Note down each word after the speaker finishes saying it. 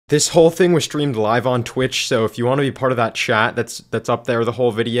This whole thing was streamed live on Twitch, so if you want to be part of that chat that's up there the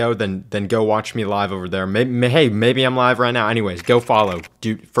whole video, then go watch me live over there. Maybe I'm live right now. Anyways, go follow.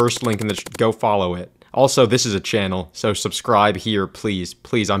 First link in the go follow it. Also, this is a channel, so subscribe here, please.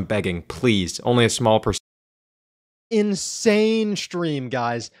 Please, I'm begging. Please. Only a small percent. Insane stream,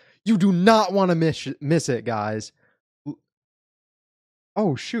 guys. You do not want to miss it, guys.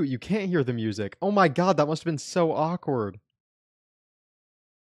 Oh, shoot, you can't hear the music. Oh my god, that must have been so awkward.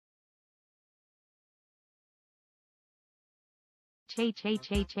 Thank you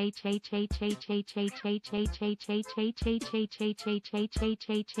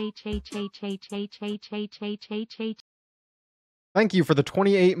for the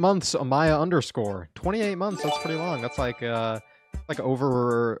 28 months, Amaya _ 28 months, that's pretty long. That's like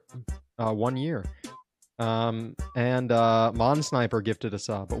over 1 year. And Mon Sniper gifted a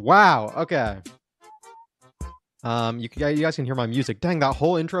sub. Wow, okay. You guys can hear my music. Dang, that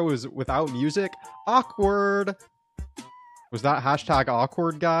whole intro was without music. Awkward. Was that hashtag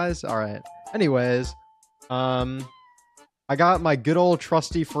awkward, guys? All right. Anyways, I got my good old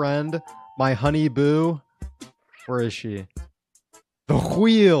trusty friend, my honey boo. Where is she? The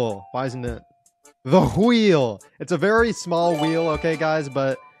wheel. Why isn't it? The wheel. It's a very small wheel, okay, guys,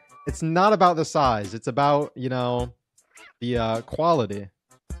 but it's not about the size. It's about, you know, the quality.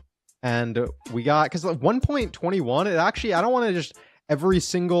 And we got, because 1.21, it actually, I don't want to just every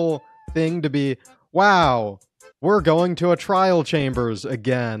single thing to be, wow, we're going to a trial chambers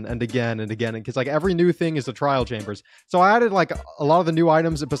again and again and again, because like every new thing is a trial chambers. So I added like a lot of the new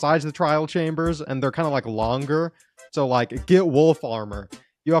items besides the trial chambers, and they're kind of like longer. So like get wolf armor.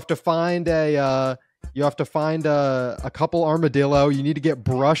 You have to find a couple armadillo. You need to get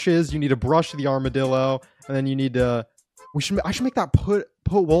brushes. You need to brush the armadillo, and then you need to. I should make that put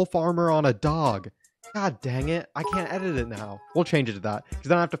wolf armor on a dog. God dang it. I can't edit it now. We'll change it to that. Because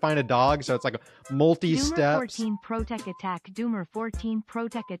then I have to find a dog, so it's like a multi-steps. Doomer 14 Protec attack. Doomer 14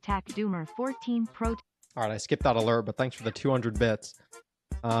 Protec attack. Doomer 14 Protec. Alright, I skipped that alert, but thanks for the 200 bits.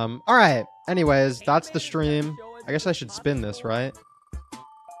 Alright. Anyways, that's the stream. I guess I should spin this, right?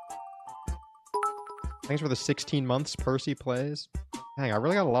 Thanks for the 16 months, Percy Plays. Dang, I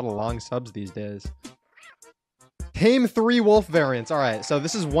really got a lot of long subs these days. Tame 3 wolf variants. All right, so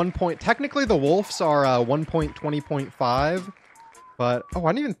this is 1 point. Technically, the wolves are 1.20.5, but oh,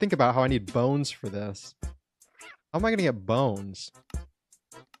 I didn't even think about how I need bones for this. How am I gonna get bones?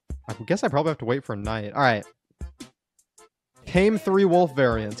 I guess I probably have to wait for night. All right. Tame 3 wolf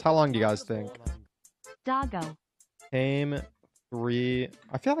variants. How long do you guys think? Doggo. Tame 3.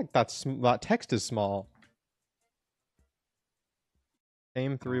 I feel like that text is small.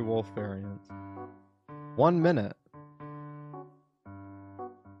 Tame 3 wolf variants. 1 minute.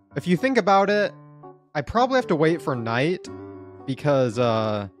 If you think about it, I probably have to wait for night because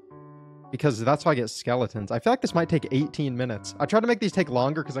that's how I get skeletons. I feel like this might take 18 minutes. I try to make these take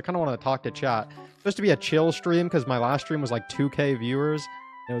longer because I kind of want to talk to chat. It's supposed to be a chill stream because my last stream was like 2K viewers.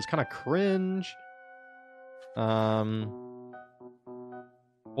 And it was kind of cringe.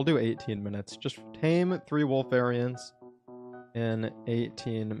 We'll do 18 minutes. Just tame 3 wolf variants in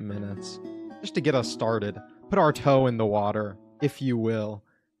 18 minutes. Just to get us started. Put our toe in the water, if you will.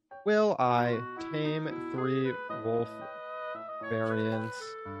 Will I tame 3 wolf variants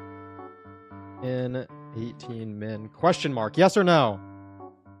in 18 min? Question mark. Yes or no?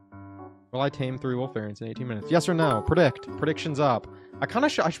 Will I tame 3 wolf variants in 18 minutes? Yes or no? Predict. Predictions up. I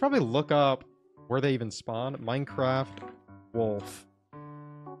should probably look up where they even spawn. Minecraft wolf.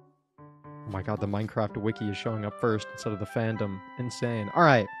 Oh my god, the Minecraft wiki is showing up first instead of the fandom. Insane.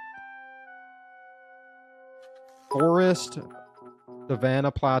 Alright. Forest,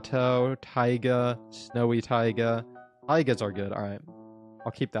 Savannah Plateau, Taiga, Snowy Taiga. Taigas are good. All right.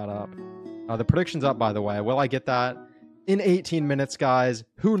 I'll keep that up. The prediction's up, by the way. Will I get that in 18 minutes, guys?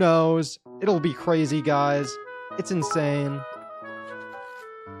 Who knows? It'll be crazy, guys. It's insane.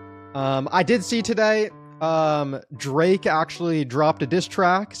 I did see today, Drake actually dropped a diss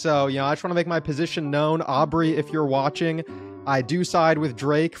track. So, you know, I just want to make my position known. Aubrey, if you're watching, I do side with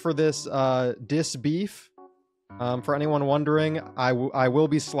Drake for this diss beef. For anyone wondering, I will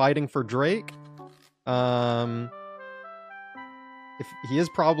be sliding for Drake. If he is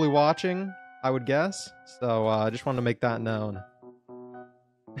probably watching, I would guess. So I just wanted to make that known.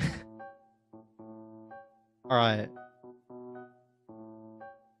 All right.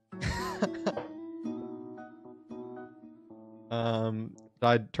 Did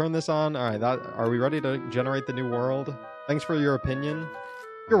I turn this on? All right. Are we ready to generate the new world? Thanks for your opinion.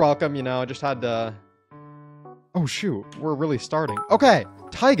 You're welcome. You know, I just had to. Oh shoot, we're really starting. Okay,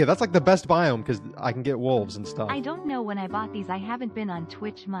 Taiga, that's like the best biome because I can get wolves and stuff. I don't know when I bought these. I haven't been on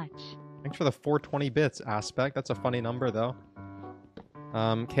Twitch much. Thanks for the 420 bits aspect. That's a funny number though.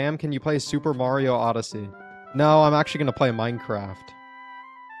 Cam, can you play Super Mario Odyssey? No, I'm actually gonna play Minecraft.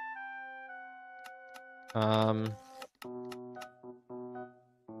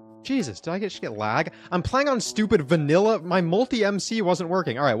 Jesus, did I just get lag? I'm playing on stupid vanilla. My multi-MC wasn't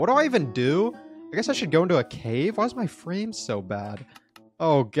working. Alright, what do I even do? I guess I should go into a cave? Why is my frame so bad?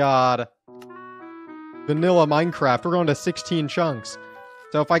 Oh god. Vanilla Minecraft. We're going to 16 chunks.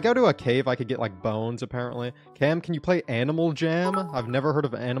 So if I go to a cave, I could get, like, bones, apparently. Cam, can you play Animal Jam? I've never heard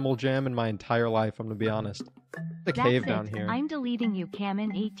of Animal Jam in my entire life, I'm gonna be honest. There's a cave down here. I'm deleting you,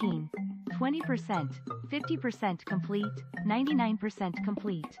 camman18. 20%, 50% complete, 99%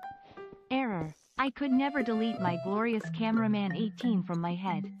 complete. Error. I could never delete my glorious cameraman 18 from my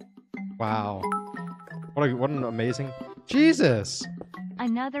head. Wow. What an amazing... Jesus!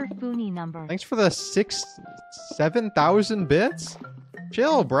 Another Funi number. Thanks for the 7,000 bits?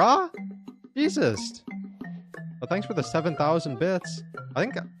 Chill, brah. Jesus. Well, thanks for the 7,000 bits. I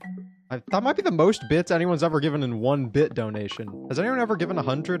think that might be the most bits anyone's ever given in 1 bit donation. Has anyone ever given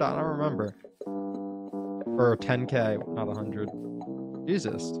 100? I don't remember. Or 10k, not 100.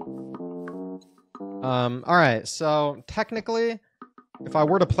 Jesus. Alright, so technically, if I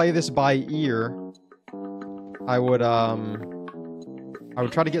were to play this by ear, I would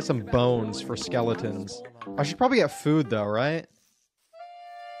try to get some bones for skeletons. I should probably get food though, right?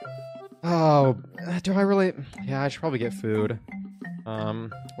 Oh, do I really? Yeah, I should probably get food.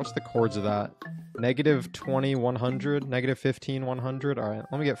 What's the chords of that? Negative 20, 100, negative 15, 100. Alright,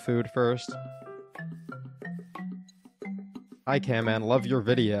 let me get food first. Hi, Camman, love your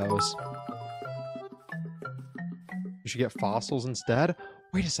videos. You should get fossils instead?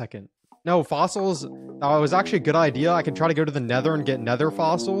 Wait a second. No, fossils... No, it was actually a good idea. I could try to go to the nether and get nether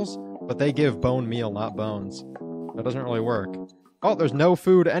fossils, but they give bone meal, not bones. That doesn't really work. Oh, there's no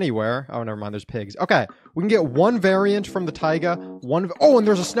food anywhere. Oh, never mind, there's pigs. Okay, we can get 1 variant from the taiga. Oh, and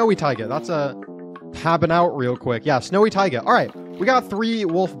there's a snowy taiga. That's a... tabbing out real quick. Yeah, snowy taiga. Alright, we got 3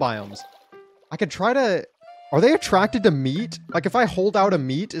 wolf biomes. I could try to... Are they attracted to meat? Like, if I hold out a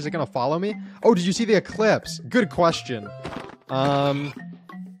meat, is it gonna follow me? Oh, did you see the eclipse? Good question.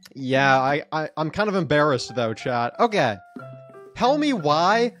 Yeah, I'm kind of embarrassed, though, chat. Okay. Tell me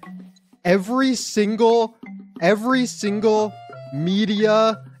why every single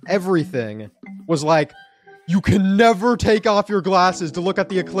media, everything was like, you can never take off your glasses to look at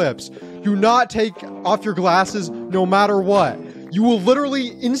the eclipse. Do not take off your glasses no matter what. You will literally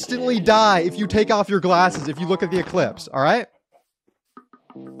instantly die if you take off your glasses if you look at the eclipse, alright?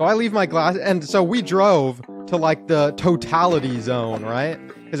 So I leave my glasses, and so we drove to, like, the totality zone, right?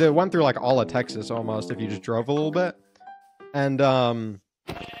 Because it went through, like, all of Texas, almost, if you just drove a little bit. And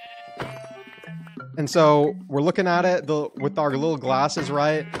so, we're looking at it with our little glasses,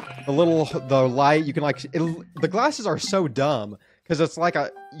 right? The light, you can, like... the glasses are so dumb. Because it's like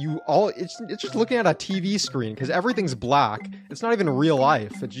it's just looking at a TV screen, because everything's black. It's not even real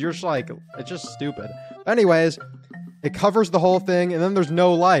life. It's just like, it's just stupid. Anyways, it covers the whole thing, and then there's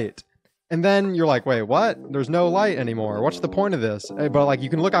no light. And then you're like, wait, what? There's no light anymore. What's the point of this? But like, you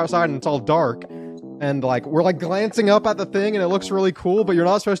can look outside and it's all dark. And like, we're like glancing up at the thing and it looks really cool, but you're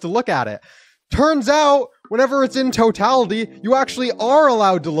not supposed to look at it. Turns out, whenever it's in totality, you actually are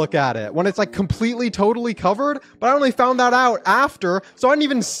allowed to look at it when it's like completely, totally covered. But I only found that out after, so I didn't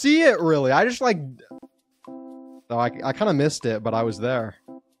even see it really. I just like... So I kind of missed it, but I was there.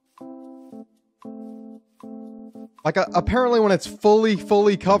 Like, apparently when it's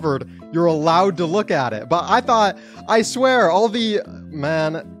fully covered, you're allowed to look at it. But I thought, I swear, all the...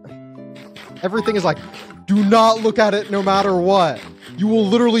 Man, everything is like, do not look at it no matter what. You will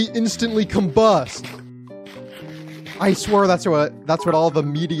literally instantly combust. I swear that's what all the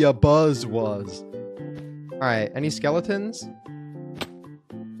media buzz was. Alright, any skeletons?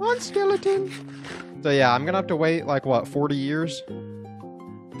 One skeleton! So yeah, I'm gonna have to wait, like, what, 40 years?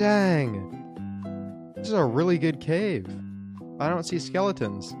 Dang. This is a really good cave. I don't see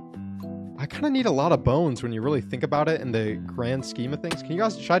skeletons. I kind of need a lot of bones when you really think about it in the grand scheme of things. Can you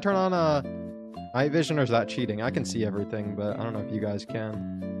guys... Should I turn on, night vision, or is that cheating? I can see everything, but I don't know if you guys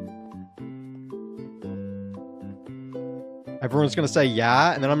can. Everyone's gonna say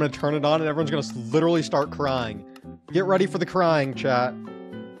yeah, and then I'm gonna turn it on, and everyone's gonna literally start crying. Get ready for the crying, chat.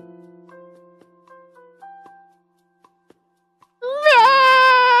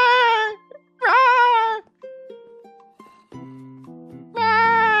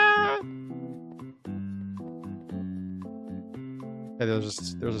 Okay,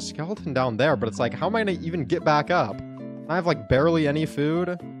 there's a skeleton down there, but it's like, how am I gonna even get back up? I have like barely any food.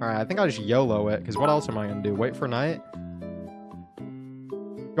 All right, I think I'll just YOLO it, because what else am I gonna do? Wait for night?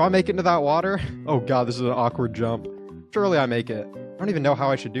 Do I make it into that water? Oh god, this is an awkward jump. Surely I make it. I don't even know how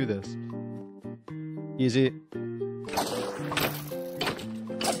I should do this. Easy.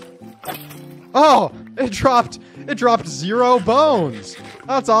 Oh! It dropped 0 bones!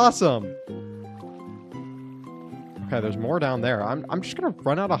 That's awesome! Okay, there's more down there. I'm just gonna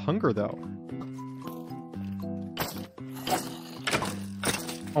run out of hunger, though.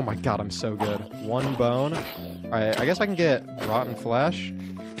 Oh my god, I'm so good. 1 bone. Alright, I guess I can get rotten flesh.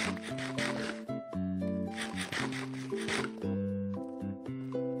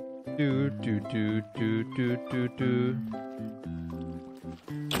 Do.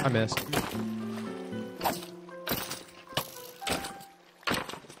 I missed.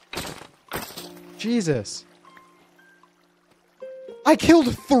 Jesus. I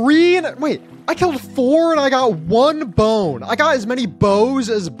killed 3 and... Wait, I killed 4 and I got 1 bone. I got as many bows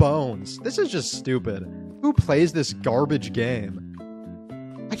as bones. This is just stupid. Who plays this garbage game?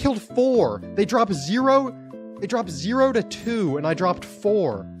 I killed 4. They drop 0. They drop 0 to 2 and I dropped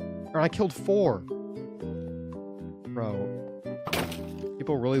 4. Or I killed 4. Bro.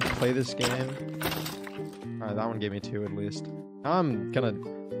 People really play this game? Alright, that one gave me 2 at least. Now I'm gonna...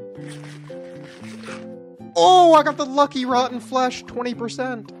 Oh, I got the lucky rotten flesh,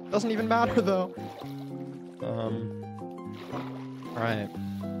 20%. Doesn't even matter though. Alright.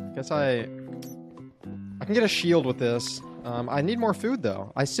 Guess I can get a shield with this. I need more food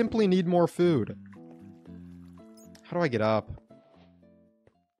though. I simply need more food. How do I get up?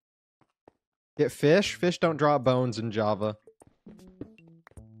 Get fish? Fish don't drop bones in Java.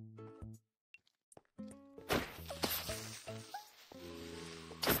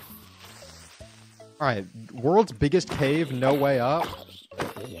 Alright, world's biggest cave, no way up.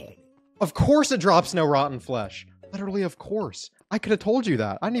 Of course it drops no rotten flesh. Literally, of course. I could have told you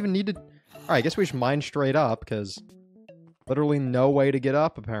that. I didn't even need to... Alright, I guess we should mine straight up, because... Literally no way to get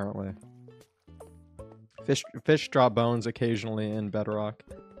up, apparently. Fish drop bones occasionally in Bedrock.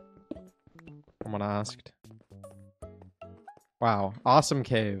 Someone asked. Wow, awesome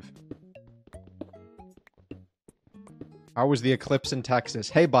cave. How was the eclipse in Texas?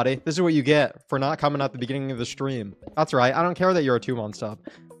 Hey, buddy, this is what you get for not coming at the beginning of the stream. That's right. I don't care that you're a 2-month sub.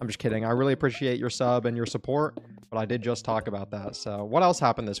 I'm just kidding. I really appreciate your sub and your support, but I did just talk about that. So what else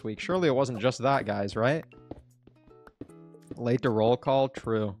happened this week? Surely it wasn't just that, guys, right? Late to roll call?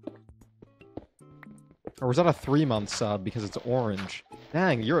 True. Or was that a 3-month sub because it's orange?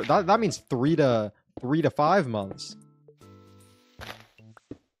 Dang, that means 3 to 5 months.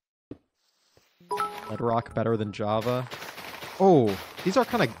 Bedrock better than Java. Oh, these are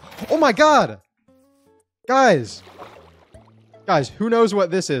kind of... Oh my god! Guys! Guys, who knows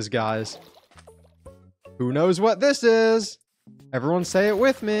what this is, guys? Who knows what this is? Everyone say it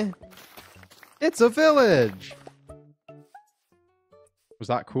with me. It's a village! Was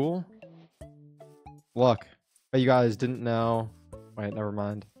that cool? Look. Bet you guys didn't know. Wait, never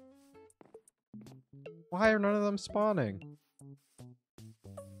mind. Why are none of them spawning?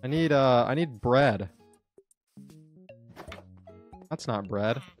 I need bread. That's not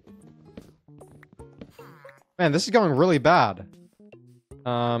bread. Man, this is going really bad.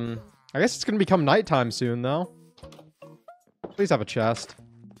 I guess it's gonna become nighttime soon, though. Please have a chest.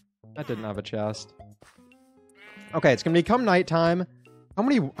 That didn't have a chest. Okay, it's gonna become nighttime. How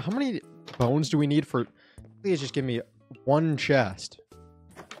many bones do we need for... Please just give me 1 chest.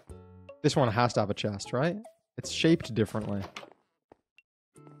 This one has to have a chest, right? It's shaped differently.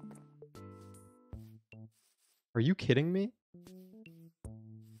 Are you kidding me?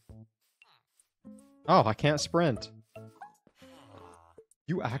 Oh, I can't sprint.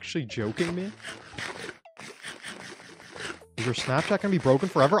 You actually joking me? Is your Snapchat gonna be broken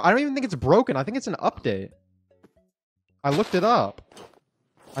forever? I don't even think it's broken. I think it's an update. I looked it up.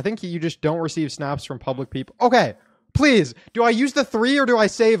 I think you just don't receive snaps from public people. Okay, please. Do I use the 3 or do I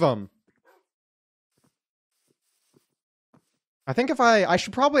save them? I think if I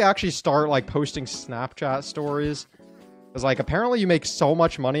should probably actually start like posting Snapchat stories. Because like apparently you make so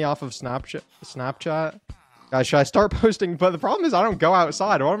much money off of Snapchat. Guys, should I start posting? But the problem is I don't go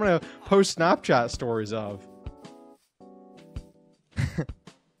outside. What am I going to post Snapchat stories of?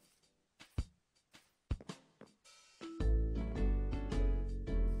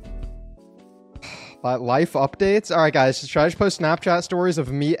 Life updates? Alright guys, should I just post Snapchat stories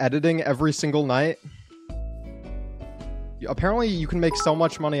of me editing every single night? Apparently you can make so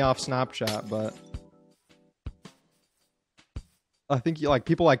much money off Snapchat, but... I think like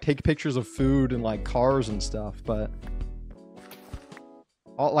people like take pictures of food and like cars and stuff, but...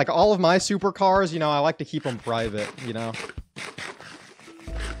 all of my supercars, you know, I like to keep them private, you know.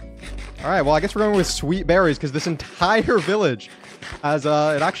 All right, well, I guess we're going with sweet berries because this entire village has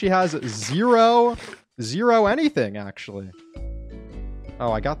it actually has zero anything actually.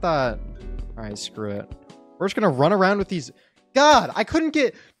 Oh, I got that. All right, screw it. We're just gonna run around with these. God, I couldn't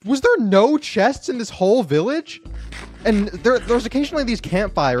get. Was there no chests in this whole village? And there's occasionally these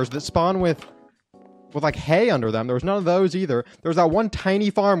campfires that spawn with like hay under them. There was none of those either. There was that one tiny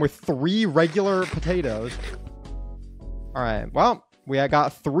farm with 3 regular potatoes. All right, well, we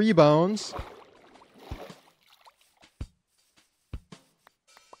got 3 bones.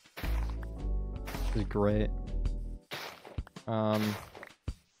 This is great. All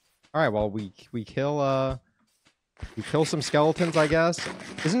right, well, we kill some skeletons, I guess.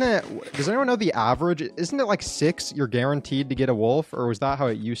 Isn't it, does anyone know the average? Isn't it like 6 you're guaranteed to get a wolf? Or was that how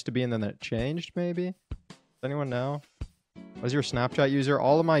it used to be and then it changed, maybe? Does anyone know? What's your Snapchat user?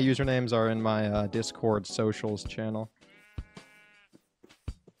 All of my usernames are in my Discord socials channel.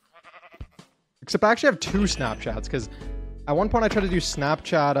 Except I actually have 2 Snapchats, because at one point I tried to do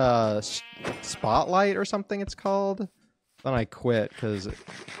Snapchat Spotlight or something it's called. Then I quit, because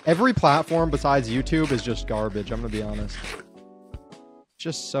every platform besides YouTube is just garbage, I'm gonna be honest.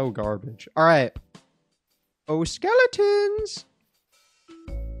 Just so garbage. Alright. Oh, skeletons!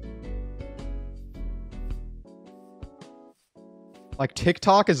 Like,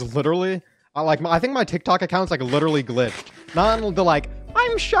 TikTok is literally... I think my TikTok account's, like, literally glitched. Not the, like,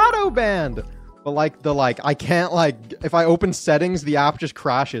 I'm shadow banned! But, like, I can't, like, if I open settings, the app just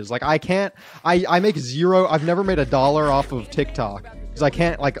crashes. Like, I can't, I make 0, I've never made $1 off of TikTok. Because I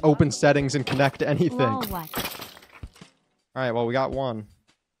can't, like, open settings and connect to anything. Alright, well, we got 1.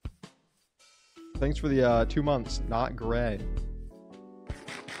 Thanks for the, 2 months. Not gray.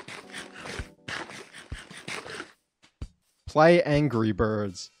 Play Angry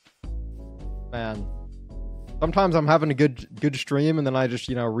Birds. Man. Sometimes I'm having a good stream and then I just,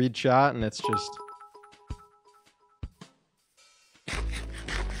 you know, read chat and it's just...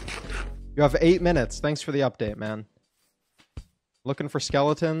 You have 8 minutes. Thanks for the update, man. Looking for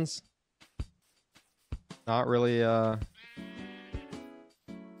skeletons. Not really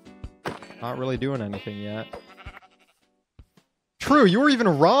doing anything yet. True, you were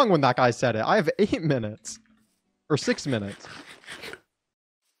even wrong when that guy said it. I have 8 minutes. Or 6 minutes.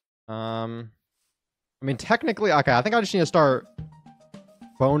 I mean, technically, okay, I think I just need to start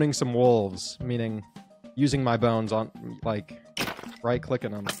boning some wolves. Meaning, using my bones on, like,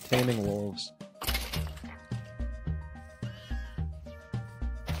 right-clicking them. Taming wolves.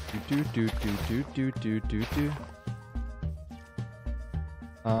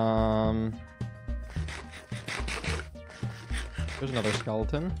 There's another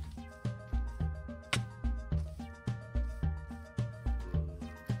skeleton.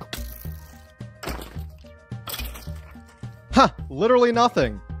 Ha! Literally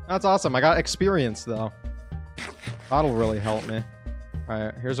nothing. That's awesome. I got experience, though. That'll really help me.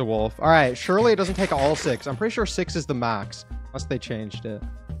 Alright, here's a wolf. Alright, surely it doesn't take all 6. I'm pretty sure 6 is the max. Unless they changed it.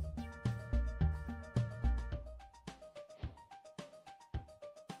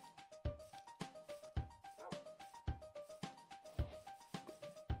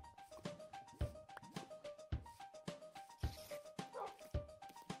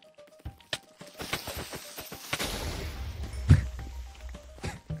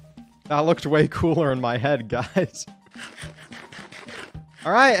 That looked way cooler in my head, guys.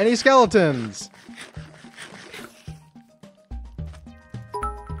 Alright, any skeletons?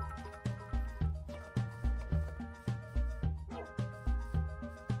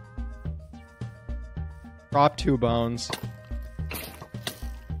 Drop 2 bones.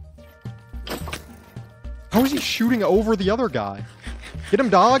 How is he shooting over the other guy? Get him,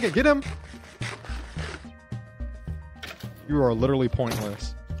 dog! Get him! You are literally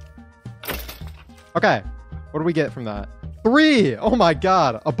pointless. Okay, what do we get from that? 3! Oh my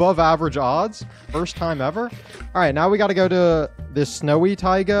god, above average odds? First time ever? Alright, now we gotta go to this snowy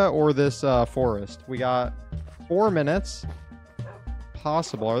taiga or this forest. We got 4 minutes.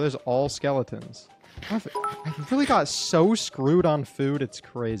 Possible. Are those all skeletons? I've really got so screwed on food, it's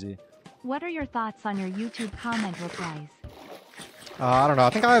crazy. What are your thoughts on your YouTube comment replies? I don't know. I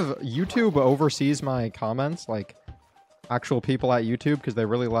think I have YouTube oversees my comments, like actual people at YouTube, because they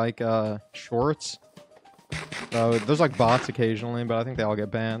really like shorts. So there's like bots occasionally, but I think they all get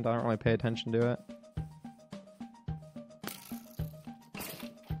banned. I don't really pay attention to it.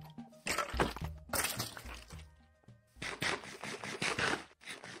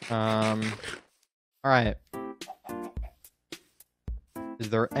 Alright. Is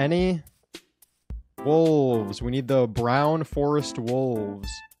there any Wolves. We need the brown forest wolves.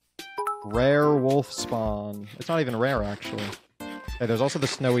 Rare wolf spawn. It's not even rare, actually. Okay, there's also the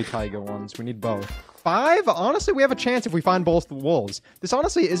snowy taiga ones. We need both. 5? Honestly, we have a chance if we find both wolves. This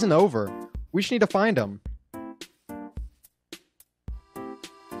honestly isn't over. We just need to find them.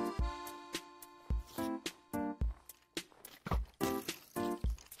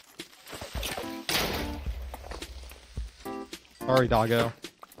 Sorry, doggo.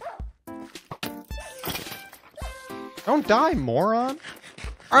 Don't die, moron.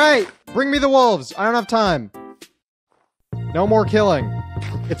 Alright, bring me the wolves. I don't have time. No more killing.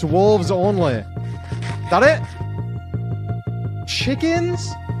 It's wolves only. Is that it?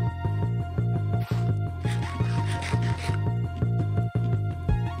 Chickens?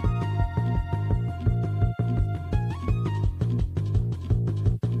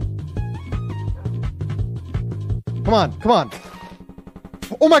 Come on, come on.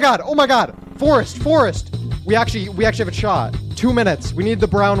 Oh my god, oh my god. Forest, forest. We actually have a shot. 2 minutes. We need the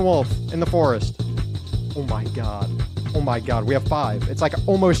brown wolf in the forest. Oh my god. Oh my god, we have 5. It's like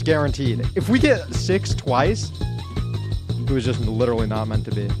almost guaranteed. If we get 6 twice, it was just literally not meant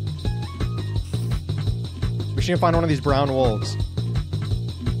to be. We should find one of these brown wolves.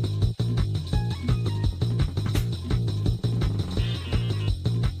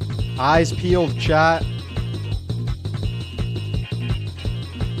 Eyes peeled, chat.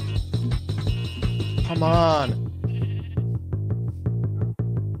 Come on.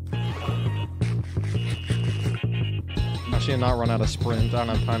 I should not run out of sprint. I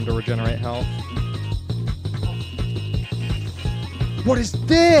don't have time to regenerate health. What is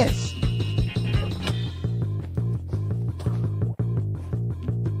this?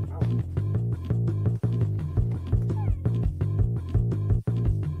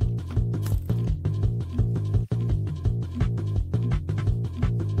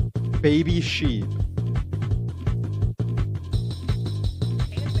 Baby sheep.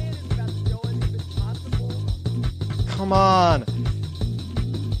 Come on.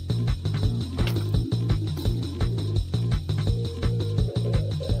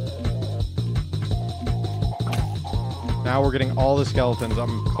 Now we're getting all the skeletons.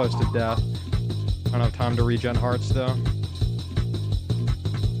 I'm close to death. I don't have time to regen hearts though.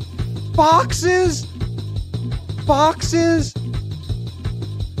 Foxes! Foxes!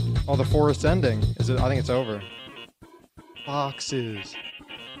 Oh, the forest's ending. Is it? I think it's over. Foxes.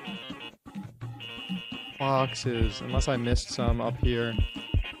 Foxes. Unless I missed some up here.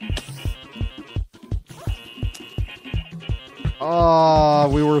 Oh,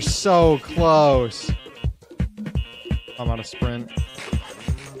 we were so close. I'm out of sprint.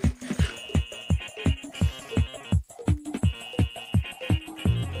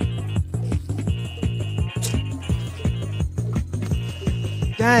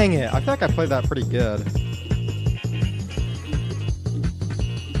 Dang it. I feel like I played that pretty good.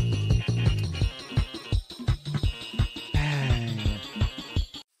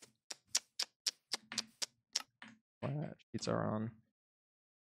 Sheets are on.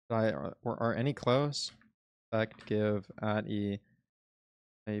 Are any close? Effect give at E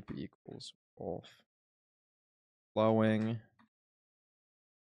type equals wolf. Flowing.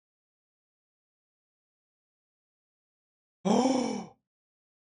 Oh!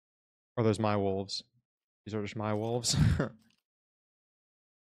 Are those my wolves? These are just my wolves.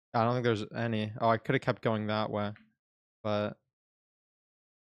 I don't think there's any. Oh, I could have kept going that way, but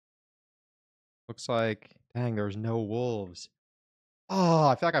looks like, dang, there's no wolves. Oh,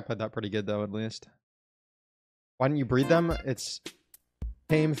 I feel like I played that pretty good though, at least. Why didn't you breed them? It's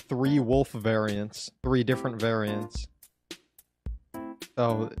tame 3 wolf variants, 3 different variants.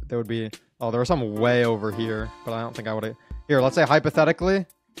 So there would be. Oh, there were some way over here, but I don't think I would have. Here, let's say hypothetically,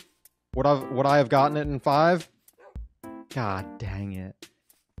 would I have gotten it in 5? God dang it.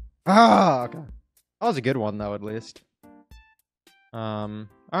 Ah, okay. That was a good one though, at least.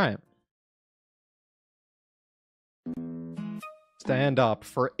 Alright. Stand up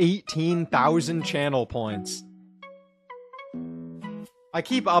for 18,000 channel points. I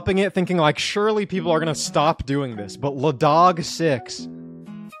keep upping it, thinking like, surely people are gonna stop doing this, but Ladog 6.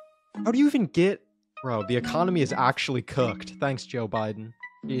 How do you even get... Bro, the economy is actually cooked. Thanks, Joe Biden.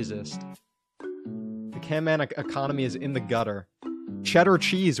 Jesus. The camman economy is in the gutter. Cheddar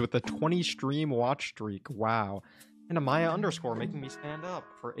cheese with a 20 stream watch streak. Wow. And a Maya underscore making me stand up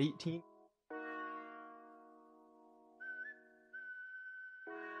for 18.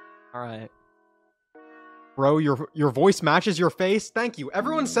 Alright. Bro, your voice matches your face? Thank you.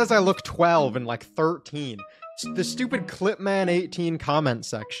 Everyone says I look 12 and like 13. The stupid camman18 comment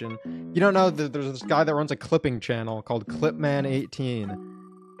section. You don't know that there's this guy that runs a clipping channel called camman18.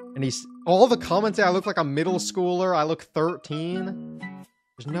 And all the comments say I look like a middle schooler. I look 13.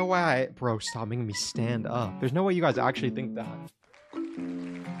 There's no way bro, stop making me stand up. There's no way you guys actually think that.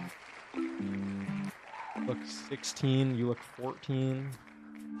 Look 16, you look 14.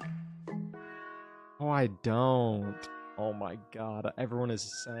 Oh, I don't. Oh my god, everyone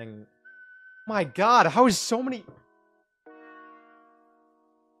is saying... My god, how is so many...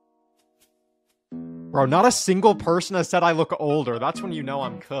 Bro, not a single person has said I look older. That's when you know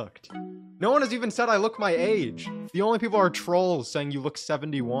I'm cooked. No one has even said I look my age. The only people are trolls saying you look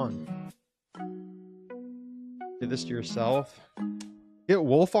 71. Do this to yourself. Get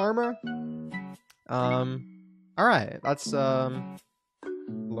wolf armor? Alright, let's,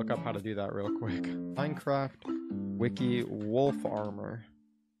 look up how to do that real quick. Minecraft wiki wolf armor.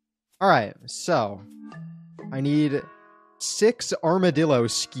 Alright, so I need 6 armadillo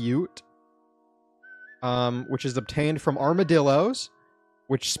scute, which is obtained from armadillos,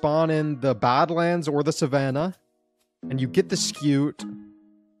 which spawn in the Badlands or the Savannah. And you get the scute.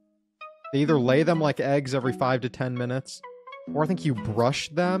 They either lay them like eggs every 5 to 10 minutes, or I think you brush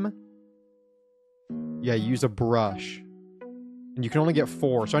them. Yeah, use a brush. And you can only get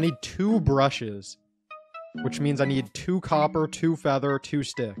 4, so I need 2 brushes. Which means I need 2 copper, 2 feather, 2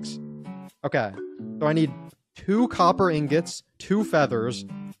 sticks. Okay, so I need 2 copper ingots, 2 feathers,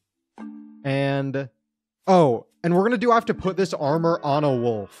 and... Oh, and we're gonna I have to put this armor on a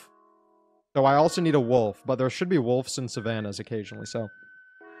wolf. So I also need a wolf, but there should be wolves in savannas occasionally, so...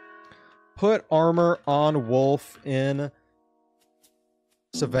 Put armor on wolf in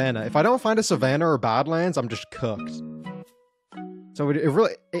savannah. If I don't find a savannah or badlands, I'm just cooked. So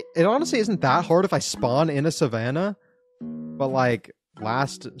it honestly isn't that hard if I spawn in a savannah. But like,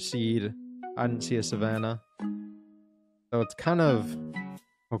 last seed, I didn't see a savannah. So it's kind of...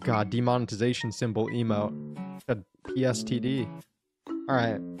 Oh god, demonetization symbol emote. Said PSTD.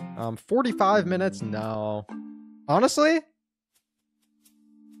 Alright, 45 minutes? No. Honestly?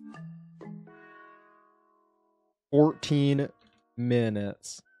 14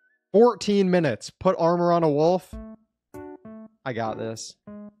 minutes. 14 minutes. Put armor on a wolf. I got this.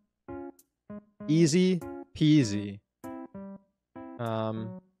 Easy peasy.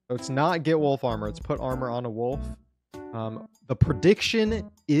 So it's not get wolf armor. It's put armor on a wolf. The prediction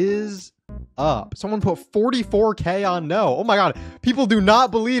is up. Someone put 44k on no. Oh my god. People do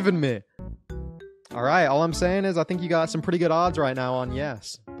not believe in me. All right. All I'm saying is I think you got some pretty good odds right now on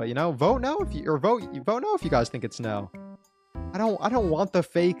yes. But you know, vote no if you vote no if you guys think it's no. I don't want the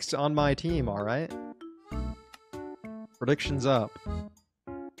fakes on my team, all right? Predictions up.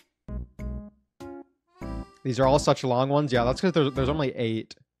 These are all such long ones. Yeah, that's because there's only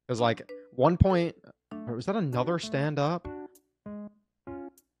 8. There's like 1 point... Was that another stand up?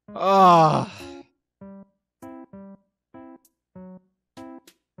 Ah.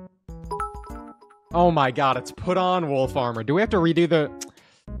 Oh my god, it's put on wolf armor. Do we have to redo the...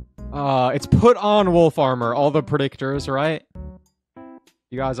 it's put on wolf armor. All the predictors, right?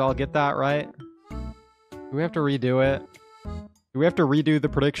 You guys all get that, right? Do we have to redo it? Do we have to redo the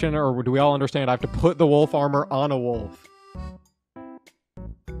prediction, or do we all understand I have to put the wolf armor on a wolf?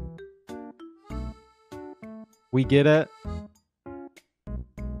 We get it.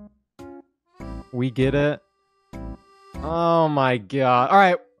 We get it. Oh my god.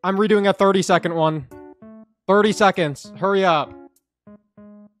 Alright, I'm redoing a 30-second one. 30 seconds. Hurry up.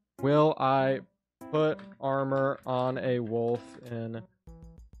 Will I put armor on a wolf in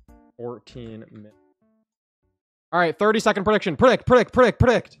 14 minutes? Alright, 30-second prediction.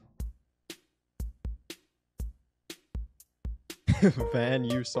 Predict. Van,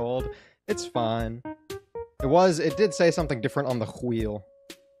 you sold. It's fine. It did say something different on the wheel.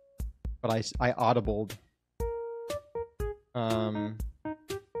 But I audibled. Time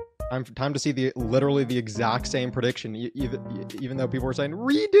to see literally the exact same prediction, even though people were saying,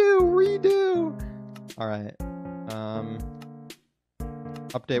 redo! Alright.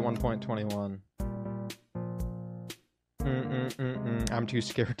 Update 1.21. I'm too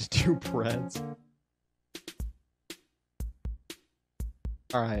scared to do Preds.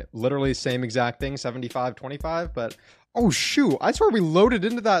 Alright, literally same exact thing, 75-25, but... Oh, shoot! I swear we loaded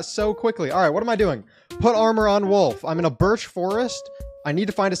into that so quickly. Alright, what am I doing? Put armor on wolf. I'm in a birch forest. I need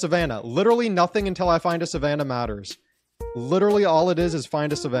to find a savannah. Literally nothing until I find a savannah matters. Literally all it is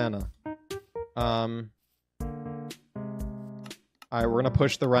find a savannah. Alright, we're gonna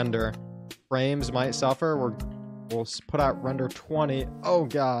push the render. Frames might suffer. We'll put out render 20. Oh,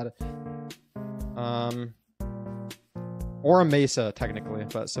 God. Or a mesa, technically,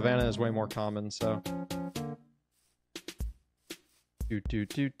 but savannah is way more common, so...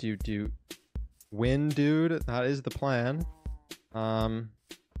 Win, dude. That is the plan.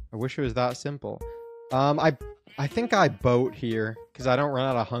 I wish it was that simple. I think I boat here because I don't run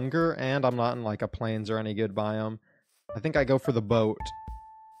out of hunger and I'm not in like a plains or any good biome. I think I go for the boat.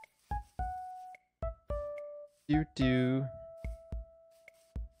 You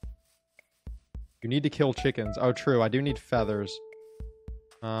need to kill chickens. Oh, true. I do need feathers.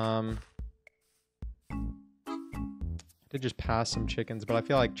 I did just pass some chickens, but I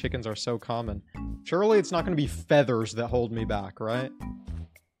feel like chickens are so common. Surely it's not going to be feathers that hold me back, right?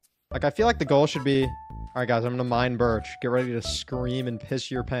 Like, I feel like the goal should be... Alright, guys, I'm going to mine birch. Get ready to scream and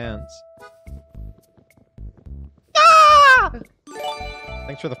piss your pants. Ah!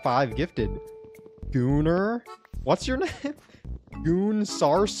 Thanks for the 5 gifted. Gooner? What's your name? Goon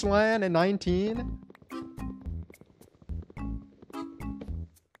Sarslan at 19?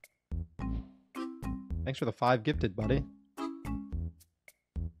 Thanks for the 5 gifted, buddy.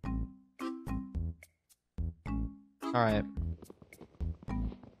 Alright.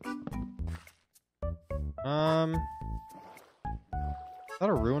 Is that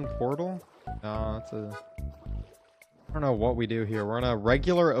a ruined portal? No, it's a... I don't know what we do here. We're in a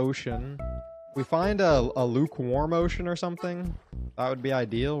regular ocean. We find a lukewarm ocean or something. That would be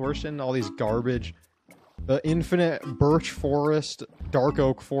ideal. We're just in all these garbage. The infinite birch forest, dark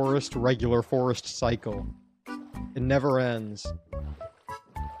oak forest, regular forest cycle. It never ends.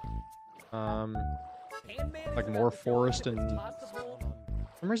 Like more forest and...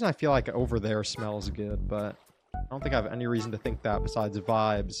 For some reason I feel like over there smells good, but I don't think I have any reason to think that besides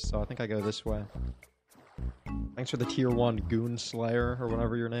vibes, so I think I go this way. Thanks for the tier 1 Goon Slayer, or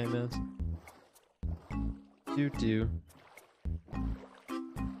whatever your name is.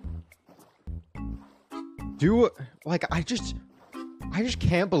 Like, I just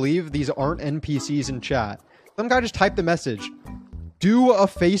can't believe these aren't NPCs in chat. Some guy just typed the message. Do a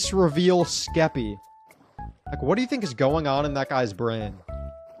face reveal Skeppy. Like, what do you think is going on in that guy's brain?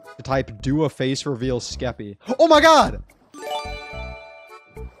 To type, do a face reveal Skeppy. Oh my god!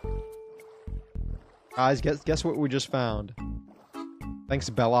 Guys, guess what we just found. Thanks,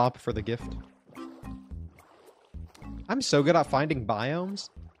 Bellop, for the gift. I'm so good at finding biomes.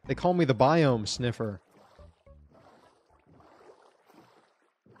 They call me the biome sniffer.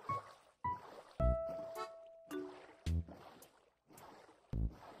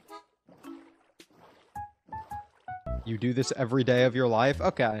 You do this every day of your life?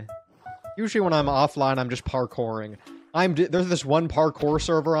 Okay. Usually when I'm offline, I'm just parkouring. There's this one parkour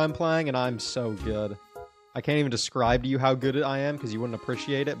server I'm playing, and I'm so good. I can't even describe to you how good I am, because you wouldn't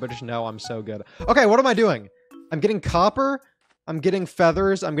appreciate it, but just know I'm so good. Okay, what am I doing? I'm getting copper. I'm getting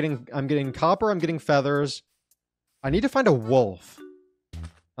feathers. I'm getting copper. I'm getting feathers. I need to find a wolf.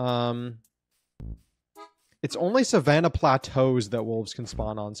 It's only savanna plateaus that wolves can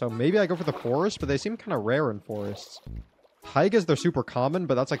spawn on, so maybe I go for the forest, but they seem kind of rare in forests. Taigas, they're super common,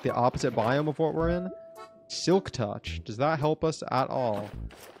 but that's like the opposite biome of what we're in. Silk Touch. Does that help us at all?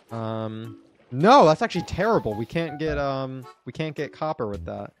 No, that's actually terrible. We can't get copper with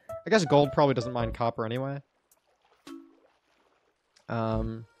that. I guess gold probably doesn't mine copper anyway.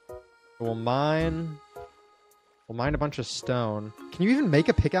 We'll mine a bunch of stone. Can you even make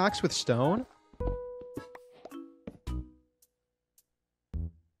a pickaxe with stone?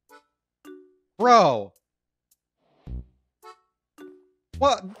 Bro.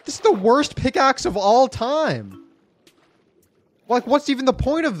 What? This is the worst pickaxe of all time. Like, what's even the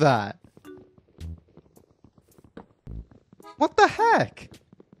point of that? What the heck?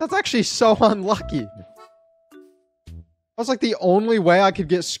 That's actually so unlucky. That was like the only way I could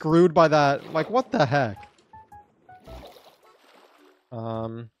get screwed by that. Like, what the heck?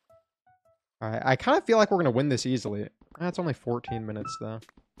 Alright, I kind of feel like we're gonna win this easily. It's only 14 minutes, though.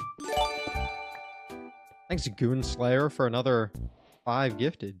 Thanks, Goon Slayer, for another 5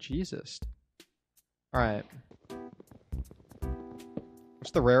 gifted. Jesus. Alright.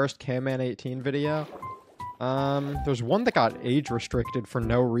 What's the rarest camman18 video? There's one that got age restricted for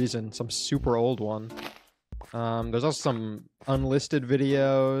no reason. Some super old one. There's also some unlisted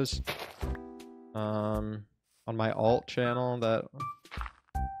videos. On my alt channel that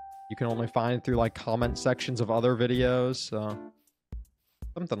you can only find through, like, comment sections of other videos, so...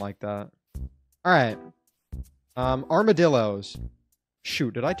 Something like that. Alright. Armadillos.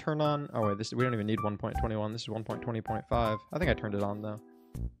 Shoot, did I turn on... Oh, wait, we don't even need 1.21. This is 1.20.5. I think I turned it on, though.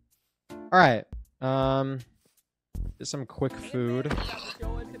 Alright. Get some quick food.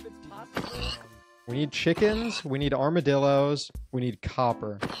 We need chickens. We need armadillos. We need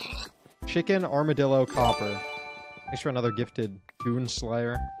copper. Chicken, armadillo, copper. Thanks for another gifted Goon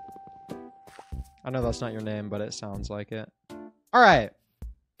Slayer. I know that's not your name, but it sounds like it. Alright.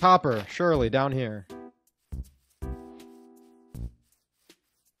 Copper, surely, down here.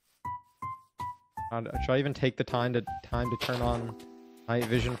 Should I even take the time to turn on night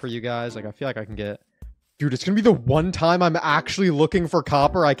vision for you guys? Like, I feel like I can get... Dude, it's gonna be the one time I'm actually looking for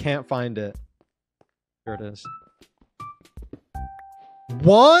copper. I can't find it. Here it is.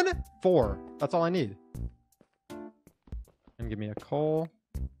 1, 4. That's all I need. And give me a coal.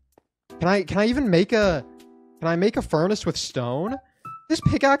 Can I even make a... Can I make a furnace with stone? This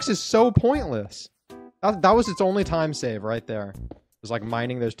pickaxe is so pointless. That was its only time save right there. It was like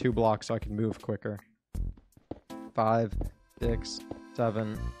mining those 2 blocks so I could move quicker. 5, 6,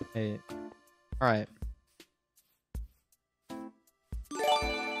 7, 8. Alright.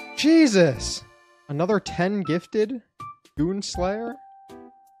 Jesus! Another 10 gifted? Goon Slayer?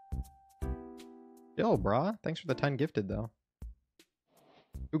 Yo, brah. Thanks for the 10 gifted, though.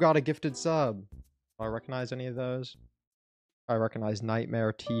 Who got a gifted sub? Do I recognize any of those? I recognize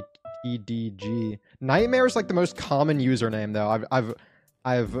Nightmare TDG. Nightmare is like the most common username, though.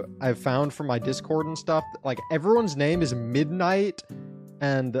 I've found from my Discord and stuff. Like, everyone's name is Midnight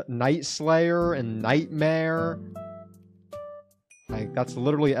and Night Slayer and Nightmare. Like, that's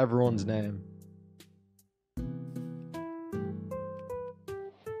literally everyone's name.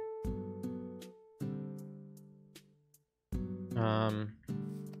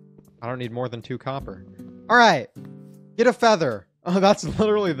 I don't need more than 2 copper. Alright. Get a feather. Oh, that's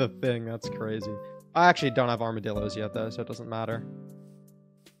literally the thing. That's crazy. I actually don't have armadillos yet, though, so it doesn't matter.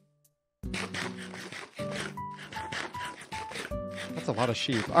 That's a lot of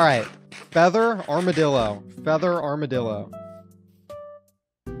sheep. Alright. Feather, armadillo. Feather, armadillo.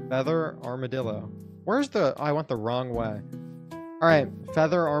 Feather, armadillo. Where's the... I went the wrong way. Alright.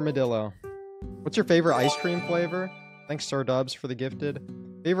 Feather, armadillo. What's your favorite ice cream flavor? Thanks, Sir Dubs, for the gifted.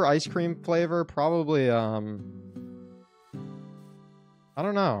 Favorite ice cream flavor? Probably, I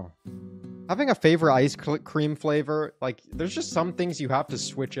don't know. Having a favorite ice cream flavor, like, there's just some things you have to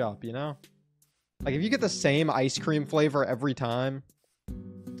switch up, you know? Like, if you get the same ice cream flavor every time...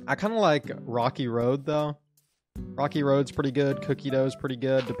 I kind of like Rocky Road, though. Rocky Road's pretty good. Cookie dough's pretty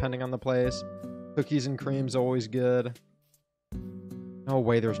good, depending on the place. Cookies and cream's always good. No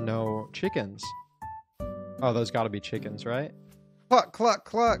way there's no chickens. Oh, those gotta be chickens, right? Cluck, cluck,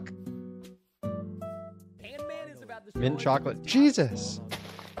 cluck. Mint chocolate. Jesus.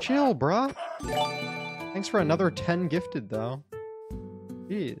 Chill, bruh. Thanks for another 10 gifted, though.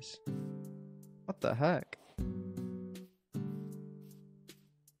 Jeez. What the heck?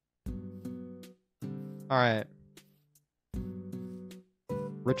 Alright.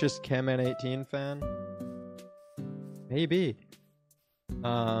 Richest camman18 fan? Maybe.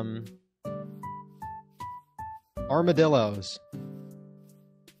 Armadillos.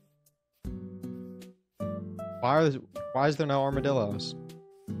 Why is there no armadillos?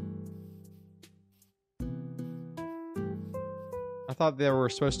 I thought they were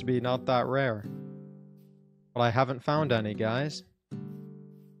supposed to be not that rare. But I haven't found any, guys.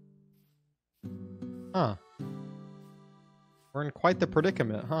 Huh. We're in quite the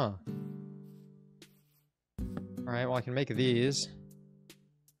predicament, huh? Alright, well I can make these.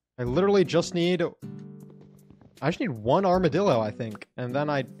 I literally just need... I just need 1 armadillo, I think. And then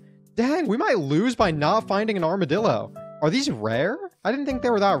Dang, we might lose by not finding an armadillo. Are these rare? I didn't think they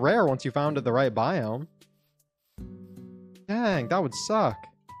were that rare once you found the right biome. Dang, that would suck.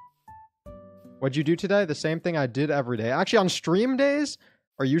 What'd you do today? The same thing I did every day. Actually, on stream days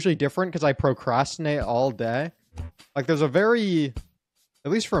are usually different because I procrastinate all day. Like, there's a very...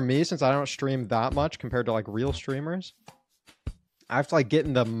 At least for me, since I don't stream that much compared to, like, real streamers. I have to, like, get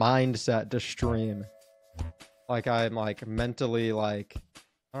in the mindset to stream. Like, I'm, like, mentally, like...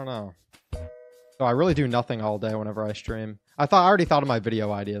 I don't know. So I really do nothing all day whenever I stream. I already thought of my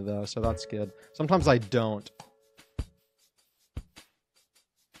video idea, though, so that's good. Sometimes I don't.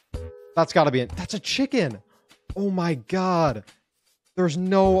 That's gotta be it. That's a chicken! Oh my god! There's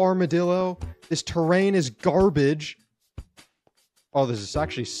no armadillo. This terrain is garbage. Oh, this is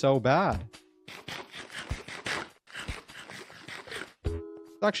actually so bad.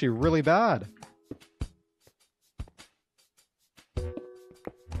 It's actually really bad.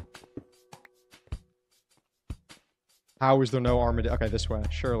 How is there no armadillo? Okay, this way,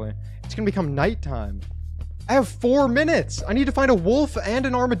 surely. It's gonna become nighttime. I have 4 minutes. I need to find a wolf and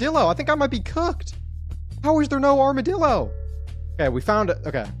an armadillo. I think I might be cooked. How is there no armadillo? Okay, we found it.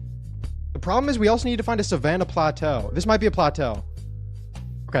 Okay. The problem is we also need to find a savanna plateau. This might be a plateau.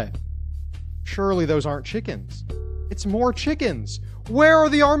 Okay. Surely those aren't chickens. It's more chickens. Where are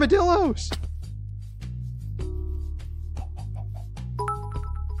the armadillos?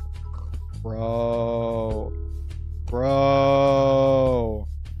 Bro. Bro.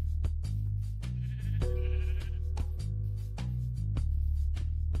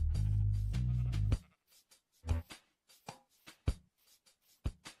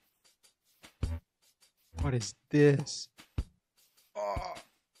 What is this? Oh.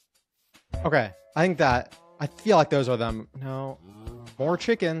 Okay, I feel like those are them. No. More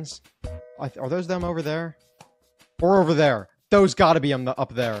chickens. Are those them over there? Or over there? Those gotta be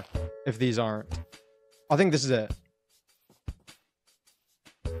up there, if these aren't. I think this is it.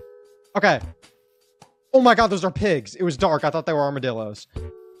 Okay. Oh my god, those are pigs. It was dark. I thought they were armadillos.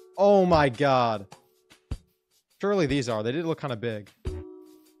 Oh my god. Surely these are. They did look kind of big.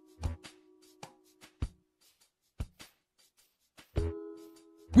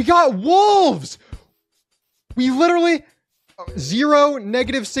 We got wolves! We literally... 0,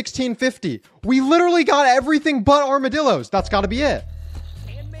 negative 1650. We literally got everything but armadillos. That's got to be it.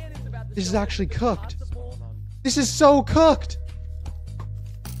 This is actually cooked. This is so cooked.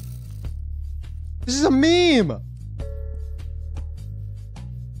 This is a meme.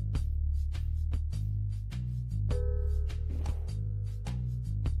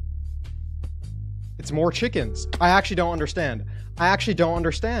 It's more chickens. I actually don't understand. I actually don't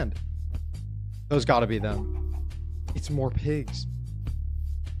understand. Those got to be them. It's more pigs.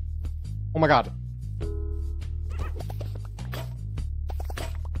 Oh my god.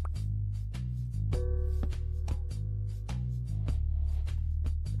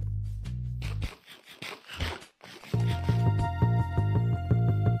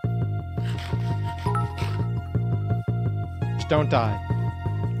 Just don't die.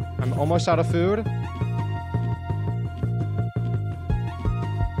 I'm almost out of food.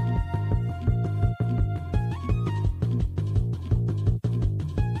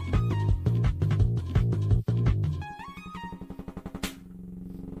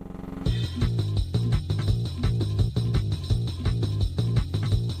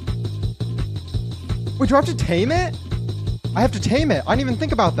 Wait, do I have to tame it? I have to tame it. I didn't even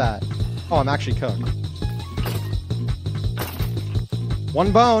think about that. Oh, I'm actually cooked.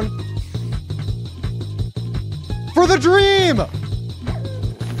 One bone. For the dream!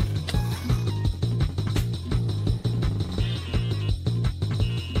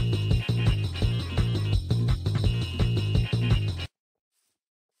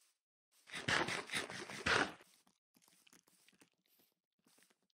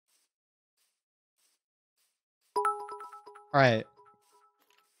 Alright.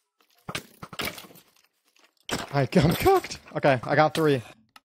 I'm cooked. Okay, I got 3.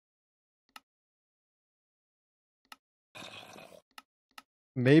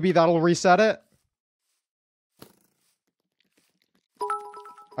 Maybe that'll reset it.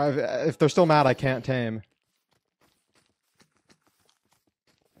 If they're still mad, I can't tame.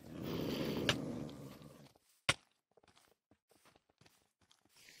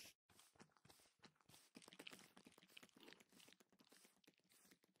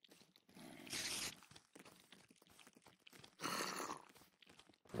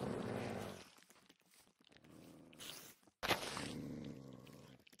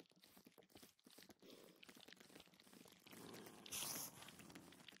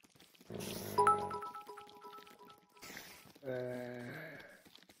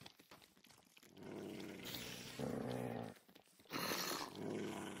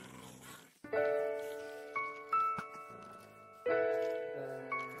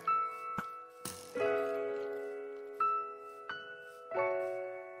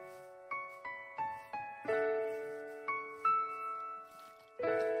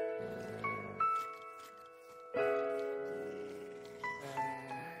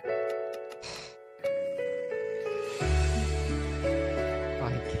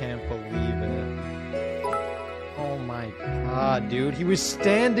 Can't believe it. Oh my god, dude. He was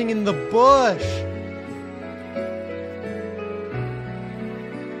standing in the bush.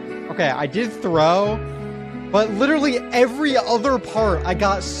 Okay, I did throw, but literally every other part I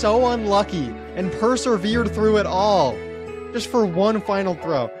got so unlucky and persevered through it all. Just for one final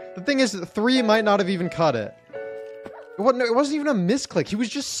throw. The thing is, 3 might not have even cut it. It wasn't even a misclick. He was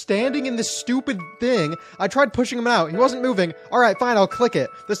just standing in this stupid thing. I tried pushing him out. He wasn't moving. All right, fine, I'll click it.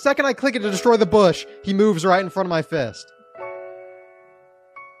 The second I click it to destroy the bush, he moves right in front of my fist.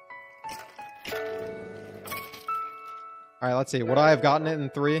 All right, let's see. Would I have gotten it in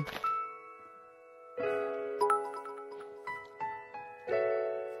 3?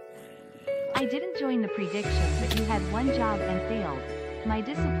 I didn't join the prediction, but you had one job and failed. My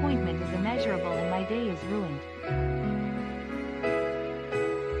disappointment is immeasurable and my day is ruined.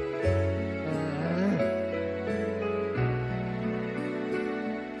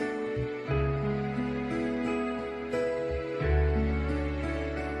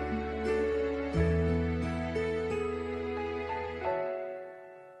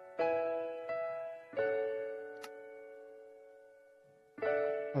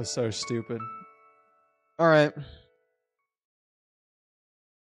 That was so stupid. Alright.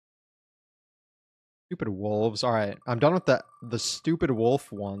 Stupid wolves. Alright. I'm done with the stupid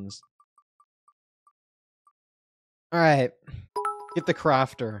wolf ones. Alright. Get the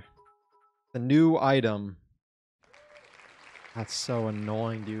crafter. The new item. That's so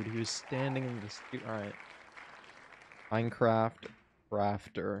annoying, dude. He was standing in the... Alright. Minecraft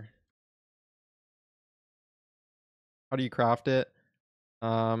crafter. How do you craft it?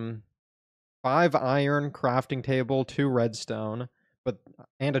 5 iron crafting table, 2 redstone,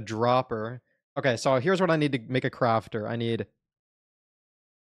 and a dropper. Okay, so here's what I need to make a crafter. I need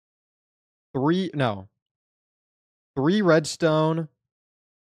 3 redstone,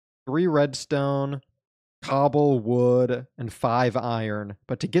 cobble, wood, and 5 iron.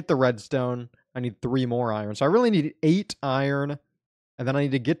 But to get the redstone, I need 3 more iron. So I really need 8 iron, and then I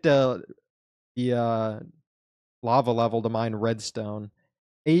need to get the lava level to mine redstone.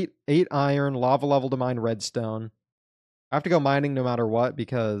 8 iron, lava level to mine redstone. I have to go mining no matter what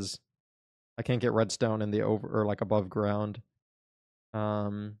because I can't get redstone in the above ground.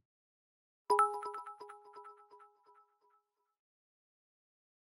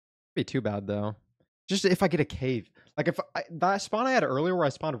 Be too bad though. Just if I get a cave. Like that spawn I had earlier where I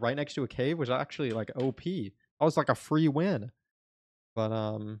spawned right next to a cave was actually like OP. That was like a free win. But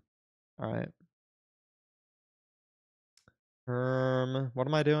alright. What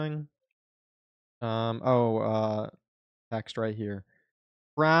am I doing? Text right here.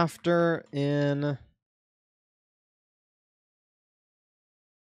 Crafter in...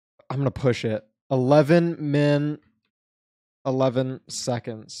 I'm gonna push it. 11 min, 11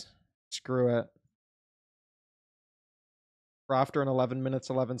 seconds. Screw it. Crafter in 11 minutes,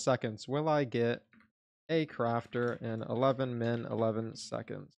 11 seconds. Will I get a crafter in 11 min, 11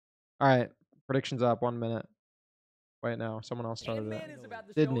 seconds? Alright. Predictions up. 1 minute. Wait, no. Someone else started it.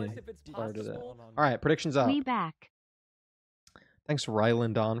 Sydney started it. Alright. Predictions up. We back. Thanks,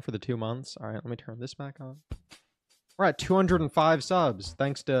 Ryland Don, for the 2 months. Alright. Let me turn this back on. We're at 205 subs.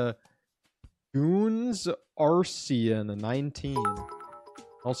 Thanks to Goons Arcean 19.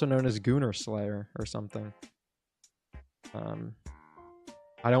 Also known as Gooner Slayer or something.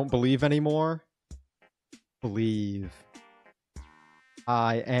 I don't believe anymore. Believe.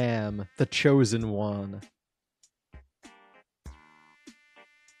 I am the chosen one.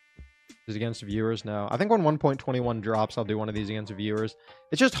 Is against viewers? No. I think when 1.21 drops, I'll do one of these against viewers.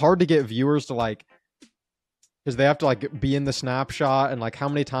 It's just hard to get viewers to like... Because they have to like be in the snapshot, and like how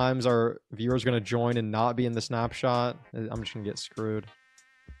many times are viewers going to join and not be in the snapshot? I'm just going to get screwed.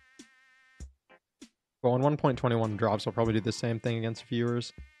 Well, when 1.21 drops, I'll probably do the same thing against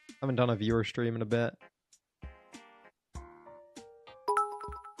viewers. I haven't done a viewer stream in a bit.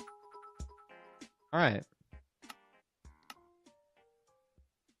 Alright.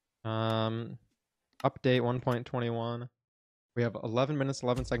 Update 1.21. We have 11 minutes,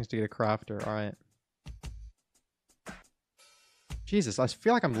 11 seconds to get a crafter. Alright. Jesus, I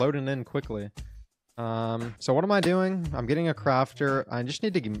feel like I'm loading in quickly. So what am I doing? I'm getting a crafter. I just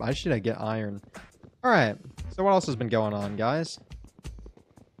need to get iron. Alright. So what else has been going on, guys?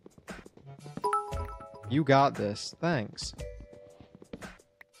 You got this. Thanks.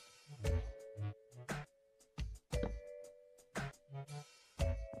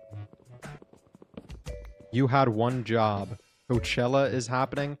 You had one job. Coachella is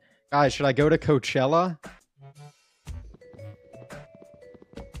happening. Guys, should I go to Coachella?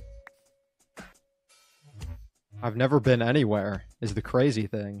 I've never been anywhere, is the crazy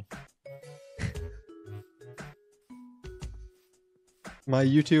thing. My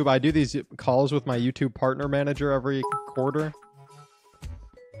YouTube, I do these calls with my YouTube partner manager every quarter.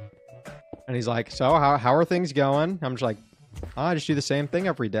 And he's like, so how are things going? I'm just like, oh, I just do the same thing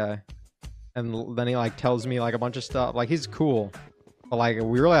every day. And then he like tells me like a bunch of stuff. Like, he's cool. But like,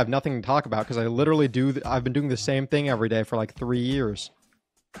 we really have nothing to talk about because I literally I've been doing the same thing every day for like 3 years.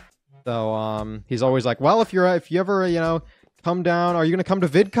 So, he's always like, well, if you ever, you know, come down, are you going to come to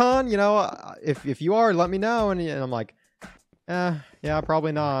VidCon? You know, if you are, let me know. And I'm like, yeah,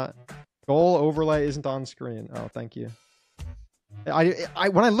 probably not. Goal overlay isn't on screen. Oh, thank you.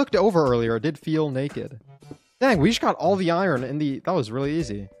 When I looked over earlier, it did feel naked. Dang, we just got all the iron in that was really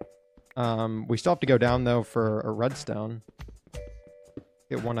easy. We still have to go down though for a redstone.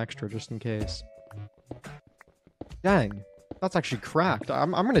 Get 1 extra just in case. Dang. That's actually cracked.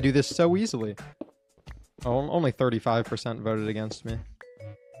 I'm going to do this so easily. Oh, only 35% voted against me.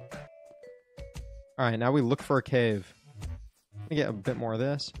 Alright, now we look for a cave. Let me get a bit more of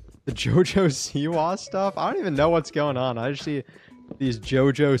this. The JoJo Siwa stuff? I don't even know what's going on. I just see these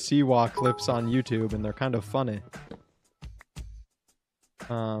JoJo Siwa clips on YouTube, and they're kind of funny.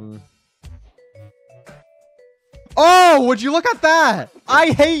 Oh, would you look at that?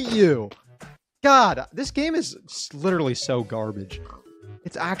 I hate you. God, this game is literally so garbage.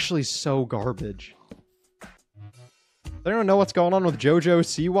 It's actually so garbage. I don't know what's going on with JoJo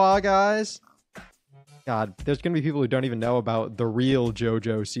Siwa, guys. God, there's gonna be people who don't even know about the real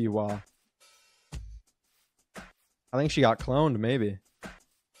JoJo Siwa. I think she got cloned, maybe.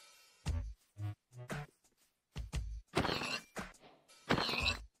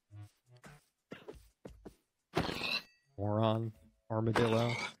 Moron.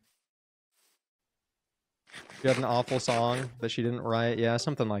 Armadillo. She had an awful song that she didn't write. Yeah,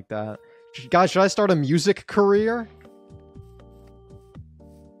 something like that. Guys, should I start a music career?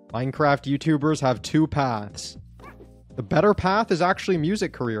 Minecraft YouTubers have two paths. The better path is actually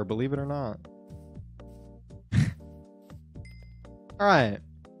music career, believe it or not. Alright.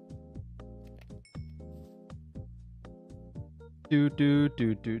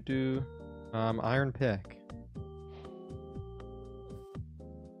 Iron pick.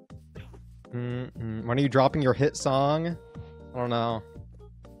 When are you dropping your hit song? I don't know.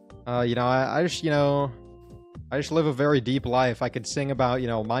 You know, I just, you know, I just live a very deep life. I could sing about, you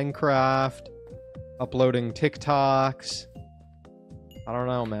know, Minecraft, uploading TikToks. I don't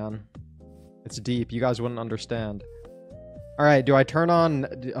know, man. It's deep. You guys wouldn't understand. All right, do I turn on...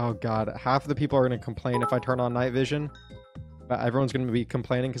 Oh, God. Half of the people are going to complain if I turn on night vision. But everyone's going to be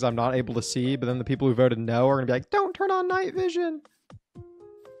complaining because I'm not able to see. But then the people who voted no are going to be like, don't turn on night vision.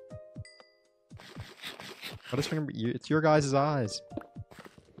 But it's your guys' eyes.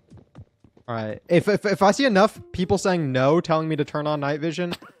 Alright. If I see enough people saying no, telling me to turn on night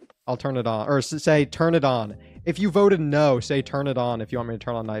vision, I'll turn it on. Or say, turn it on. If you voted no, say turn it on if you want me to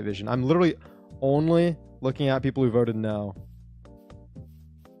turn on night vision. I'm literally only looking at people who voted no.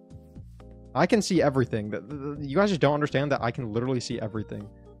 I can see everything. You guys just don't understand that I can literally see everything.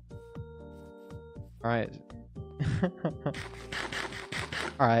 Alright.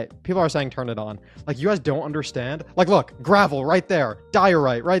 Alright, people are saying turn it on. Like, you guys don't understand? Like, look, gravel right there.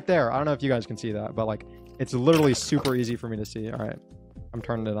 Diorite right there. I don't know if you guys can see that, but, like, it's literally super easy for me to see. Alright, I'm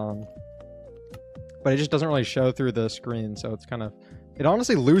turning it on. But it just doesn't really show through the screen, so it's kind of... It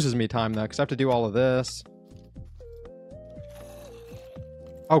honestly loses me time, though, because I have to do all of this.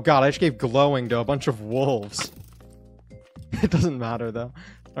 Oh, God, I just gave glowing to a bunch of wolves. It doesn't matter, though.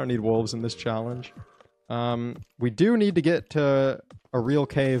 I don't need wolves in this challenge. We do need to get to a real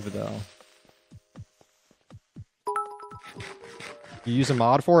cave, though. You use a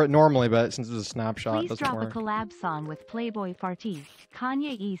mod for it normally, but since it's a snapshot, it doesn't work. Please drop a collab song with Playboy Carti,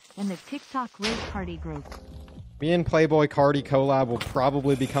 Kanye East, and the TikTok Rave Party group. Me and Playboy Carti collab will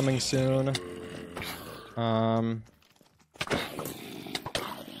probably be coming soon.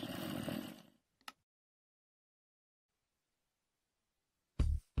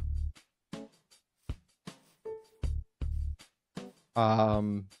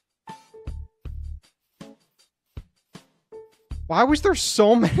 Why was there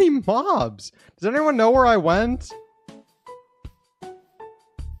so many mobs? Does anyone know where I went?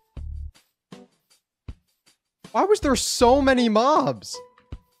 Why was there so many mobs?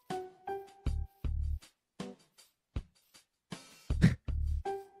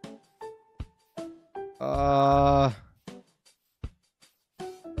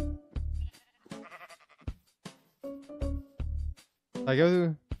 I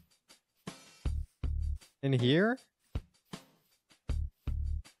go in here?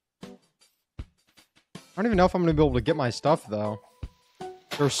 I don't even know if I'm gonna be able to get my stuff, though.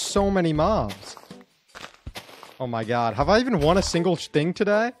 There's so many mobs. Oh my God. Have I even won a single thing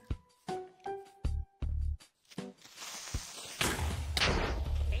today? I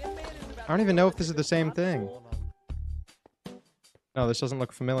don't even know if this is the same thing. No, this doesn't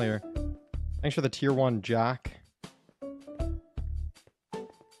look familiar. Thanks for the tier 1 jack.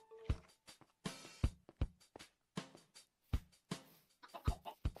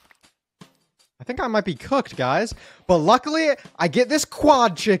 I think I might be cooked, guys. But luckily, I get this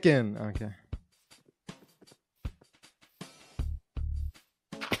quad chicken. Okay.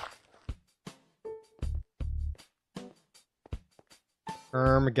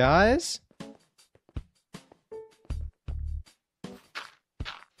 Guys.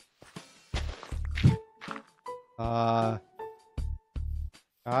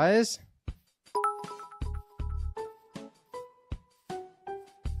 Guys.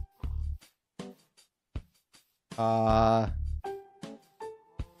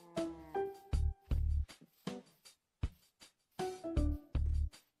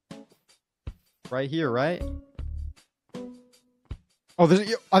 Right here, right? Oh,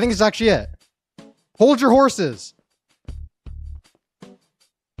 I think it's actually it. Hold your horses.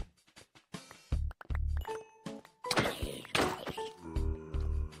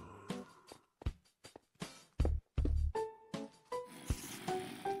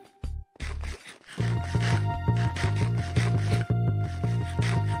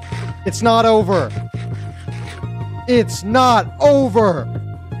 It's not over. It's not over.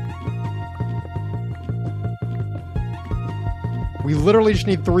 We literally just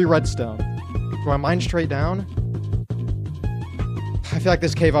need 3 redstone. Do I mine straight down? I feel like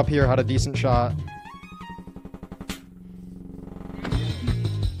this cave up here had a decent shot.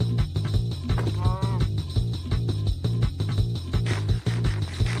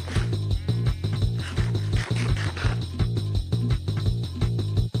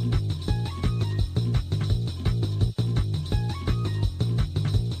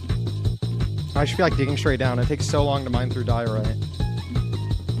 I just feel like digging straight down. It takes so long to mine through diorite.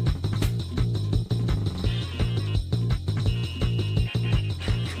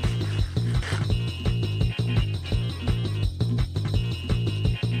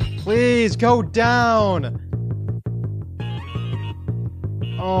 Please go down.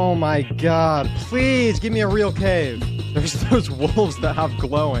 Oh my god. Please give me a real cave. There's those wolves that have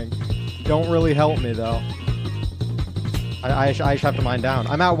glowing. Don't really help me though. I just have to mine down.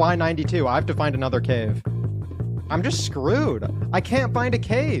 I'm at Y92. I have to find another cave. I'm just screwed. I can't find a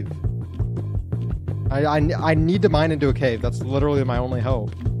cave. I need to mine into a cave. That's literally my only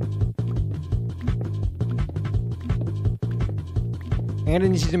hope. And it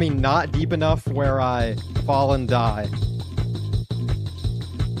needs to be not deep enough where I fall and die.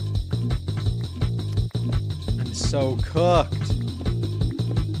 I'm so cooked.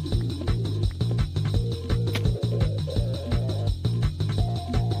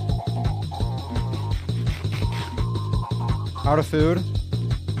 Out of food.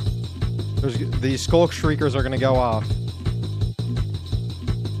 The skulk shriekers are gonna go off.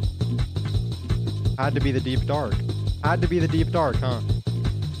 Had to be the deep dark. Had to be the deep dark, huh?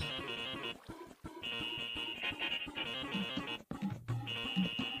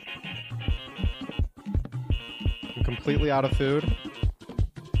 I'm completely out of food.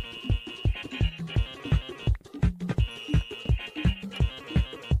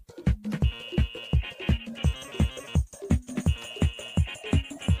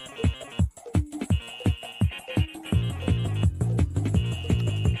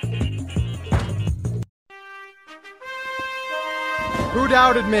 Who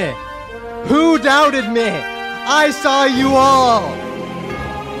doubted me? Who doubted me? I saw you all!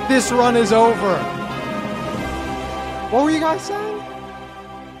 This run is over. What were you guys saying?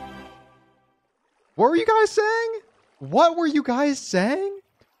 What were you guys saying? What were you guys saying?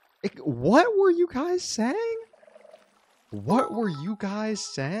 What were you guys saying? What were you guys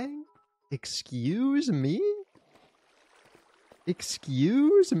saying? Excuse me?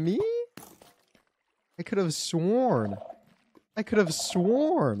 Excuse me? I could have sworn. I could have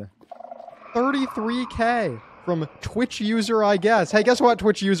sworn. 33K from Twitch user, I guess. Hey, guess what,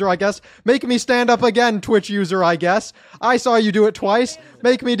 Twitch user, I guess? Make me stand up again, Twitch user, I guess. I saw you do it twice.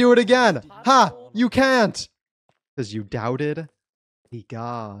 Make me do it again. Ha! You can't! Because you doubted the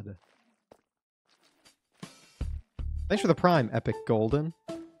god. Thanks for the prime, Epic Golden.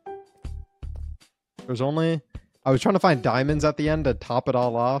 There's only... I was trying to find diamonds at the end to top it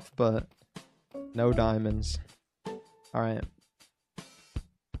all off, but no diamonds. Alright.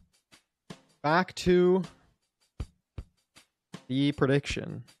 Back to the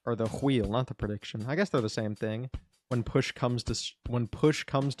prediction, or the wheel, not the prediction. I guess they're the same thing. When push comes to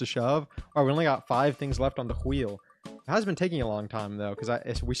shove. Oh, we only got 5 things left on the wheel. It has been taking a long time though,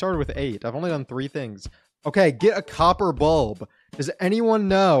 because we started with 8. I've only done 3 things. Okay, get a copper bulb. Does anyone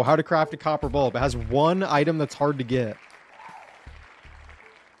know how to craft a copper bulb? It has 1 item that's hard to get.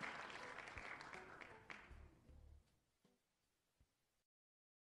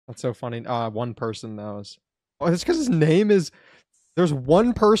 That's so funny. 1 person knows. Oh, it's because his name is... There's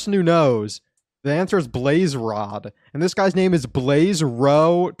 1 person who knows. The answer is Blaze Rod. And this guy's name is Blaze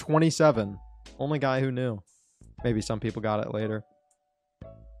Row 27. Only guy who knew. Maybe some people got it later.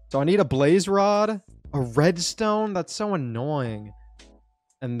 So I need a Blaze Rod. A redstone? That's so annoying.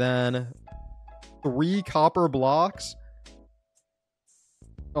 And then 3 copper blocks.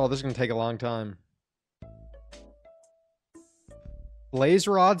 Oh, this is going to take a long time. Blaze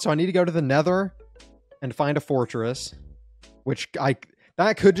rod, so I need to go to the nether and find a fortress, which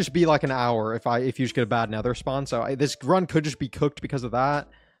that could just be like an hour if you just get a bad nether spawn. So this run could just be cooked because of that.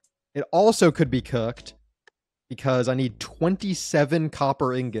 It also could be cooked because I need 27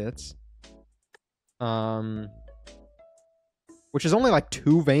 copper ingots, which is only like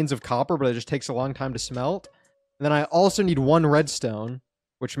 2 veins of copper, but it just takes a long time to smelt. And then I also need 1 redstone,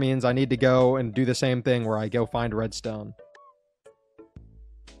 which means I need to go and do the same thing where I go find redstone.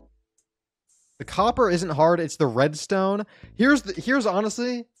 The copper isn't hard, it's the redstone. Here's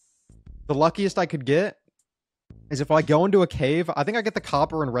honestly the luckiest I could get. is if I go into a cave, I think I get the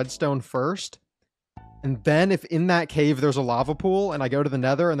copper and redstone first. And then if in that cave there's a lava pool and I go to the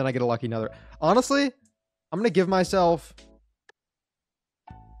nether and then I get a lucky nether. Honestly, I'm going to give myself...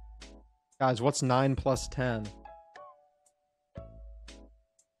 Guys, what's 9 plus 10?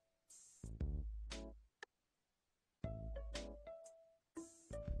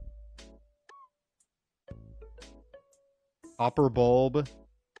 Copper bulb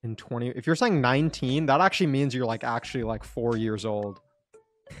in 20... If you're saying 19, that actually means you're like actually like 4 years old.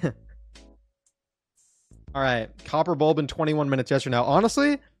 All right, copper bulb in 21 minutes. Yes or no?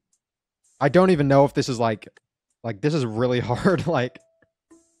 Honestly, I don't even know if this is like this is really hard. Like,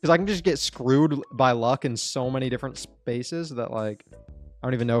 because I can just get screwed by luck in so many different spaces that like I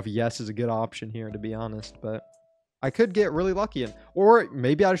don't even know if yes is a good option here, to be honest. But I could get really lucky, or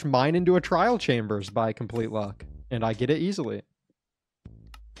maybe I just mine into a trial chambers by complete luck and I get it easily.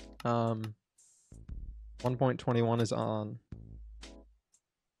 1.21 is on.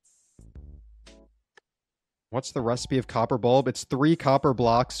 What's the recipe of copper bulb? It's 3 copper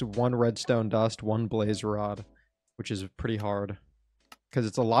blocks, 1 redstone dust, 1 blaze rod, which is pretty hard because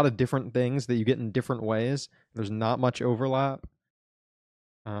it's a lot of different things that you get in different ways. There's not much overlap.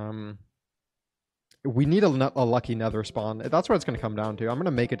 We need a lucky nether spawn. That's what it's going to come down to. I'm going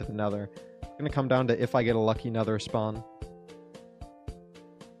to make it to the nether. It's going to come down to if I get a lucky nether spawn.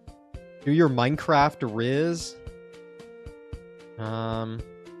 Do your Minecraft Riz. I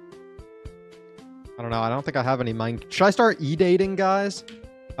don't know. I don't think I have any mine. Should I start e-dating, guys?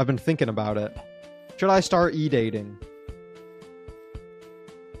 I've been thinking about it. Should I start e-dating?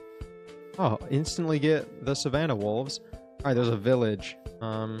 Oh, instantly get the Savannah Wolves. All right, there's a village.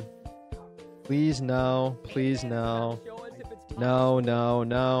 Please no. Please no. No, no,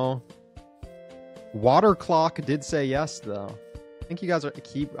 no. Water clock did say yes, though. I think you guys are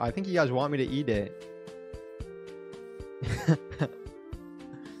I think you guys want me to e-date.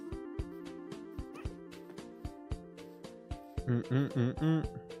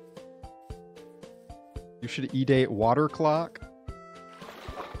 You should e-date water clock.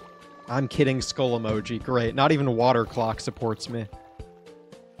 I'm kidding, skull emoji. Great. Not even water clock supports me.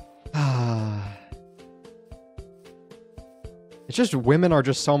 It's just women are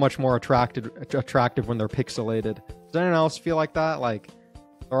just so much more attractive when they're pixelated. Does anyone else feel like that? Like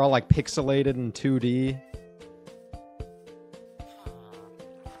they're all like pixelated in 2D.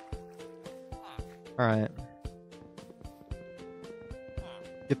 All right.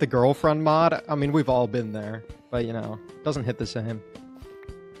 Get the girlfriend mod. I mean, we've all been there, but you know, it doesn't hit the same.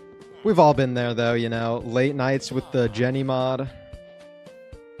 We've all been there though, you know, late nights with the Jenny mod.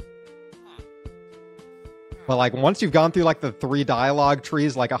 But like once you've gone through like the 3 dialogue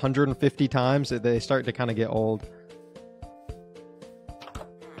trees like 150 times, they start to kind of get old.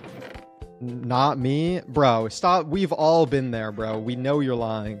 Not me? Bro, stop. We've all been there, bro. We know you're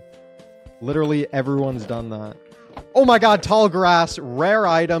lying. Literally everyone's done that. Oh my god, tall grass, rare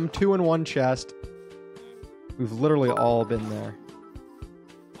item, 2 in 1 chest. We've literally all been there.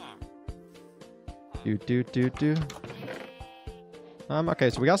 Okay,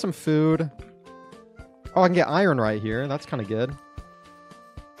 so we got some food. Oh, I can get iron right here. That's kind of good.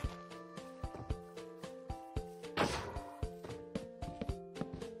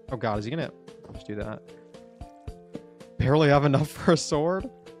 Oh god, is he gonna... Let's do that. Barely have enough for a sword?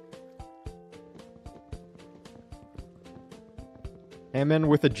 Camman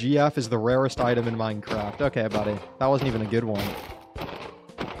with a GF is the rarest item in Minecraft. Okay, buddy. That wasn't even a good one.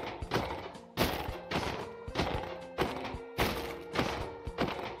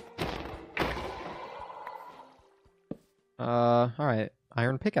 Alright.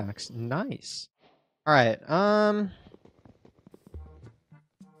 Iron pickaxe. Nice. Alright,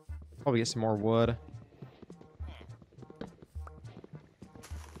 probably get some more wood.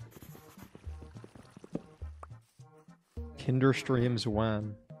 Kinder streams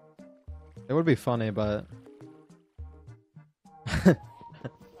when? It would be funny, but...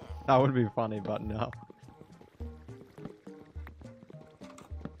 That would be funny, but no.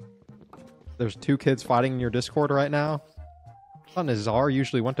 There's 2 kids fighting in your Discord right now? I thought Nazar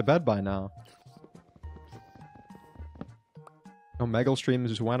usually went to bed by now. Omegle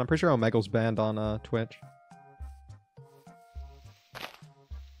streams when? I'm pretty sure Omegle's banned on Twitch.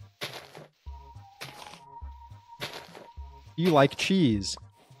 You like cheese?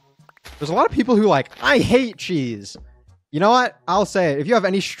 There's a lot of people who like, I hate cheese. You know what? I'll say it. If you have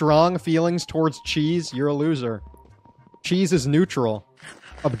any strong feelings towards cheese, you're a loser. Cheese is neutral.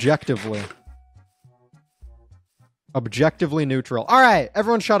 Objectively. Objectively neutral. Alright,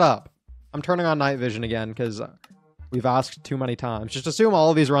 everyone shut up. I'm turning on night vision again because we've asked too many times. Just assume all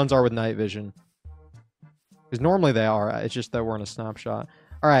of these runs are with night vision. Because normally they are. It's just that we're in a snapshot.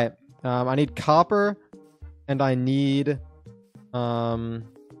 All right. I need copper, and I need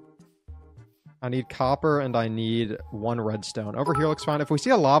copper, and I need 1 redstone. Over here looks fine. If we see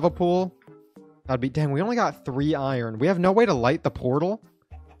a lava pool, that'd be... Dang, we only got 3 iron. We have no way to light the portal.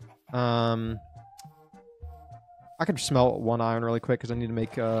 I could smelt 1 iron really quick because I need to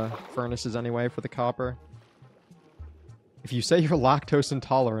make furnaces anyway for the copper. If you say you're lactose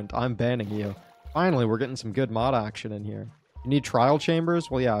intolerant, I'm banning you. Finally, we're getting some good mod action in here. You need trial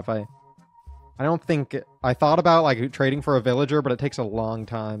chambers? Well, yeah, if I don't think... I thought about, like, trading for a villager, but it takes a long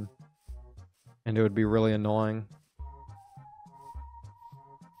time. And it would be really annoying.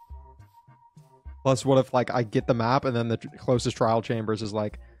 Plus, what if, like, I get the map and then the closest trial chambers is,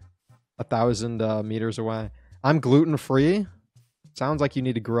 like, 1,000 meters away? I'm gluten-free? Sounds like you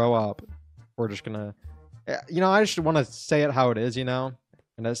need to grow up. We're just gonna... You know, I just want to say it how it is, you know?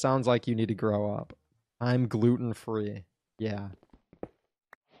 And it sounds like you need to grow up. I'm gluten-free. Yeah.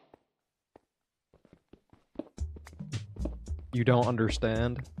 You don't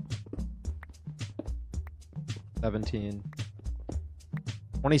understand? 17.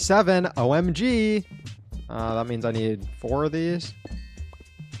 27. OMG. That means I need 4 of these.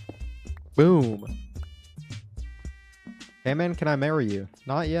 Boom. Hey man, can I marry you?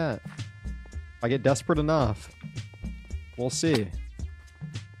 Not yet. If I get desperate enough. We'll see.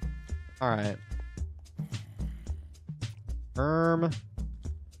 Alright. There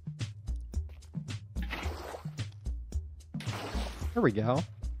we go.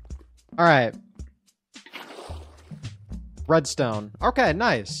 Alright. Redstone. Okay,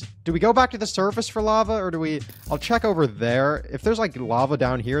 nice. Do we go back to the surface for lava, or do we... I'll check over there. If there's, like, lava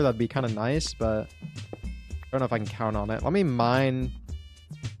down here, that'd be kind of nice, but... I don't know if I can count on it. Let me mine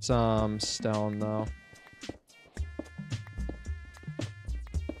some stone, though.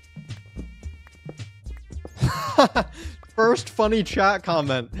 First funny chat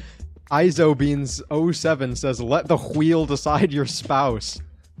comment. Isobeans07 says, let the wheel decide your spouse.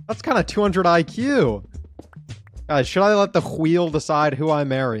 That's kind of 200 IQ. Guys, should I let the wheel decide who I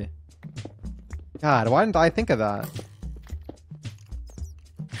marry? God, why didn't I think of that?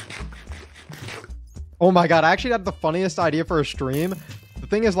 Oh my god, I actually had the funniest idea for a stream. The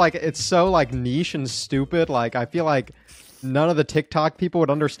thing is, like, it's so, like, niche and stupid. Like, I feel like none of the TikTok people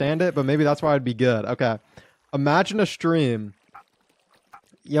would understand it, but maybe that's why it'd be good. Okay. Imagine a stream.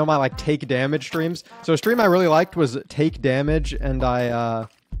 You know, my, like, take damage streams. So a stream I really liked was take damage, and I,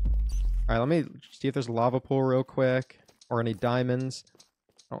 Alright, let me see if there's a lava pool real quick. Or any diamonds.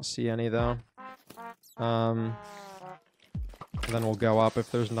 I don't see any, though. And then we'll go up if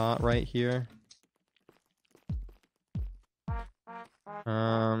there's not right here.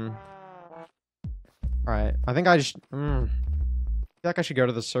 Alright. I think I just... I feel like I should go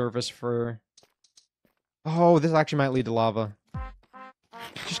to the surface for... Oh, this actually might lead to lava.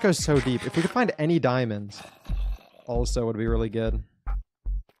 It just goes so deep. If we could find any diamonds, also would be really good.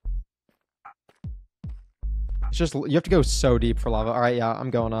 It's just... You have to go so deep for lava. Alright, yeah,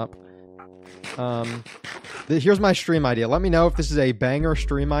 I'm going up. Here's my stream idea. Let me know if this is a banger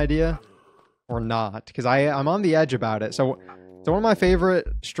stream idea or not. Because I'm on the edge about it. So one of my favorite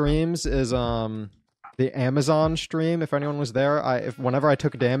streams is the Amazon stream. If anyone was there, whenever I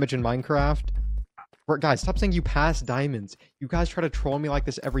took damage in Minecraft. Guys, stop saying you passed diamonds. You guys try to troll me like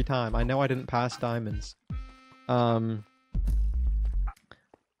this every time. I know I didn't pass diamonds.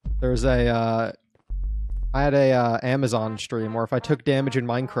 There's a I had a Amazon stream where if I took damage in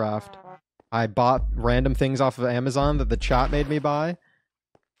Minecraft, I bought random things off of Amazon that the chat made me buy,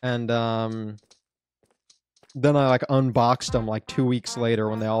 and then I, like, unboxed them, like, 2 weeks later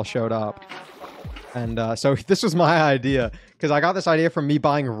when they all showed up. And, so this was my idea. Because I got this idea from me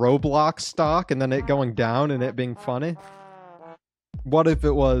buying Roblox stock and then it going down and it being funny. What if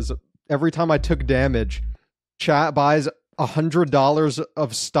it was, every time I took damage, chat buys $100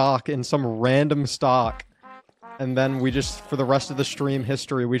 of stock in some random stock. And then we just, for the rest of the stream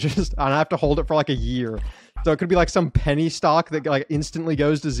history, and I have to hold it for, like, a year. So it could be, like, some penny stock that, like, instantly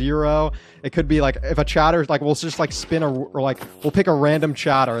goes to 0. It could be, like, if a chatter, like, we'll just, like, we'll pick a random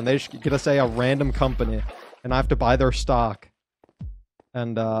chatter, and they just get to say a random company. And I have to buy their stock.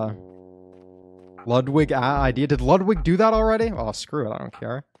 And, Ludwig idea. Did Ludwig do that already? Oh, screw it. I don't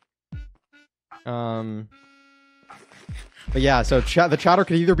care. But yeah, so the chatter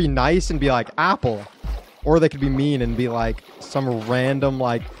could either be nice and be like, Apple. Or they could be mean and be like, some random,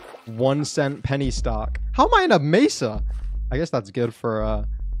 like, 1 cent penny stock. How am I in a mesa? I guess that's good for,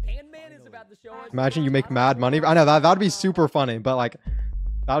 imagine you make mad money. I know, that'd be super funny, but, like,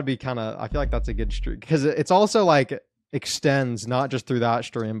 that would be kind of... I feel like that's a good streak. Because it's also, like... extends, not just through that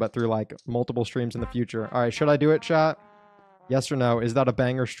stream, but through like multiple streams in the future. All right, should I do it, chat? Yes or no? Is that a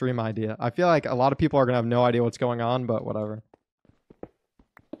banger stream idea? I feel like a lot of people are gonna have no idea what's going on, but whatever.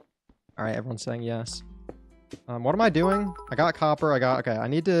 All right, everyone's saying yes. What am I doing? I got copper. Okay, I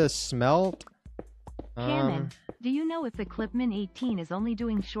need to smelt. Camman, do you know if the camman18 is only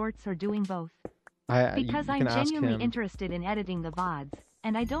doing shorts or doing both? Because I'm genuinely interested in editing the VODs,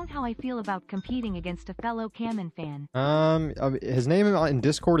 and I don't know how I feel about competing against a fellow Camman fan. His name in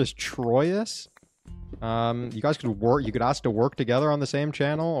Discord is Troyus. You guys could work. You could ask to work together on the same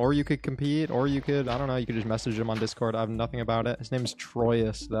channel, or you could compete, or you could, I don't know, you could just message him on Discord. I have nothing about it. His name is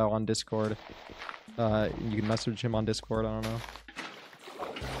Troyus, though, on Discord. You can message him on Discord. I don't know.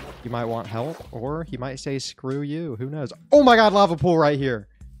 You might want help, or he might say screw you. Who knows? Oh my god, lava pool right here.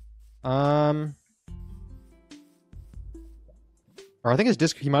 Or I think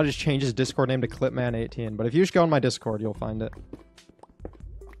he might have just changed his Discord name to camman18. But if you just go on my Discord, you'll find it.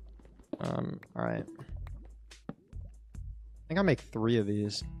 Alright. I think I make 3 of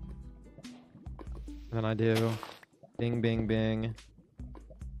these. And then I do bing, bing, bing.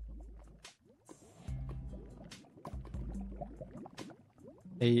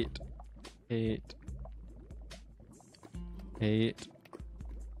 Eight.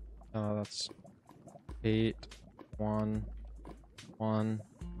 Oh, that's 8. 1,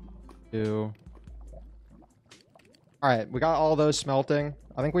 2. Alright, we got all those smelting.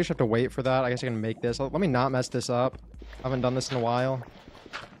 I think we should have to wait for that. I guess I can make this. Let me not mess this up. I haven't done this in a while.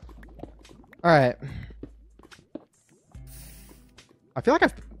 Alright. I feel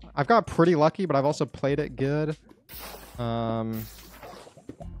like I've got pretty lucky, but I've also played it good. I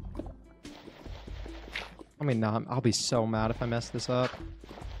mean, not. I'll be so mad if I mess this up.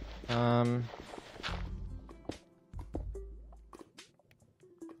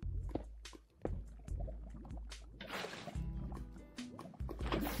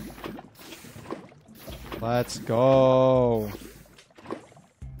 Let's go.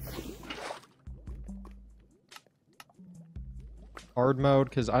 Hard mode,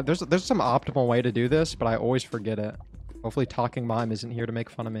 because there's some optimal way to do this, but I always forget it. Hopefully Talking Mime isn't here to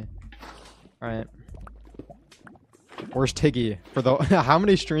make fun of me. Alright. Where's Tiggy? For the how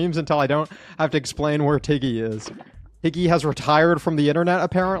many streams until I don't have to explain where Tiggy is? Tiggy has retired from the internet,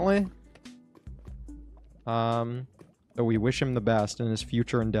 apparently. So we wish him the best in his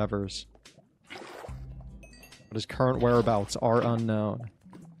future endeavors. But his current whereabouts are unknown.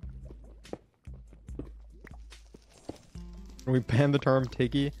 When we ban the term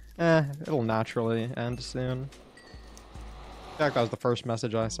Tiggy, it'll naturally end soon. I feel like that was the first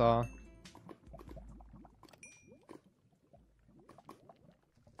message I saw.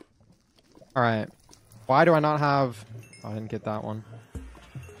 Alright. Why do I not have... Oh, I didn't get that one.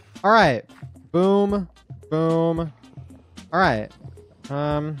 Alright. Boom. Boom. Alright.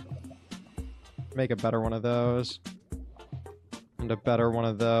 Make a better one of those. And a better one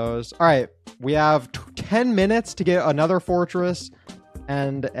of those. Alright. We have 10 minutes to get another fortress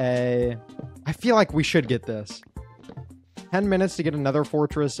and a... I feel like we should get this. 10 minutes to get another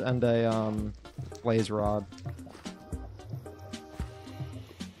fortress and a blaze rod.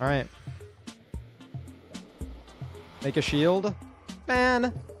 Alright. Make a shield?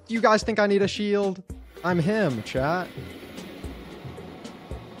 Man, do you guys think I need a shield? I'm him, chat.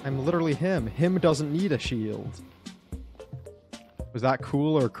 I'm literally him. Him doesn't need a shield. Was that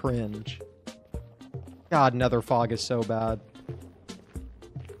cool or cringe? God, Nether Fog is so bad.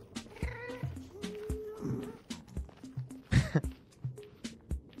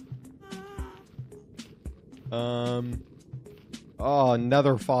 Oh,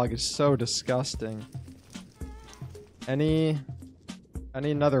 Nether Fog is so disgusting. Any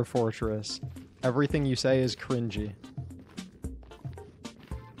Nether fortress. Everything you say is cringy.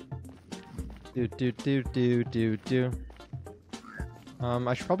 Do.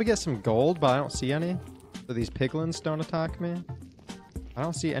 I should probably get some gold, but I don't see any. So these piglins don't attack me. I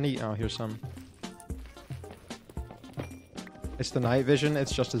don't see any. Oh, here's some. It's the night vision.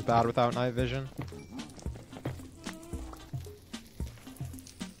 It's just as bad without night vision.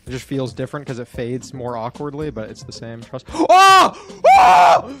 It just feels different because it fades more awkwardly, but it's the same. Trust. Oh!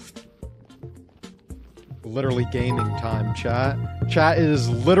 Oh! Literally gaming time, chat. Chat is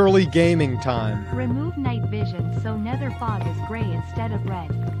literally gaming time. Remove night vision so Nether Fog is gray instead of red.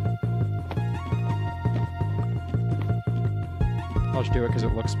 I'll just do it because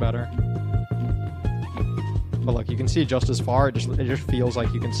it looks better. But look, you can see just as far. It just feels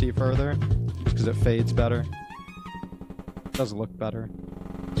like you can see further, just because it fades better. It does look better.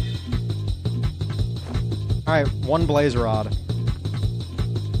 All right, one blaze rod.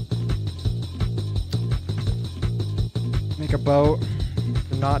 make a boat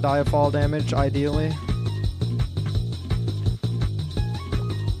to not die of fall damage, ideally.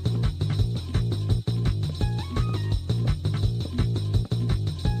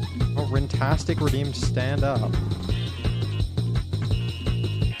 Oh, Rintastic redeemed, stand up.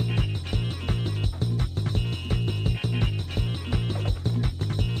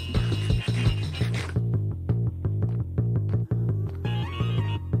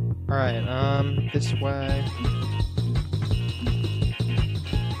 Alright, this way.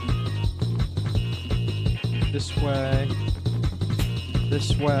 This way.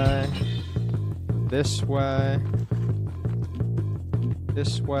 This way. This way.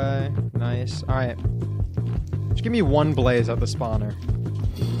 This way. Nice. Alright. Just give me one blaze at the spawner.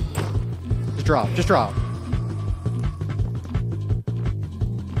 Just drop. Just drop.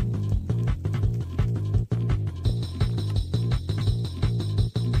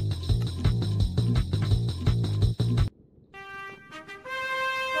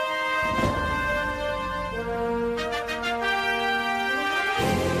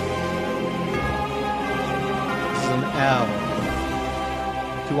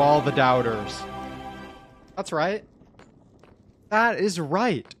 To all the doubters. That's right. That is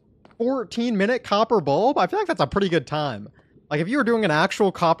right. 14-minute copper bulb? I feel like that's a pretty good time. Like, if you were doing an actual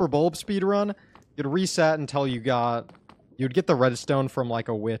copper bulb speedrun, you'd reset until you'd get the redstone from, like,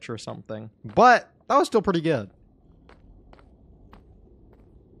 a witch or something. But, that was still pretty good.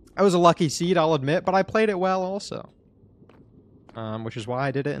 I was a lucky seed, I'll admit, but I played it well also. Which is why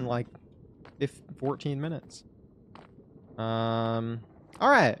I did it in, like, 14 minutes.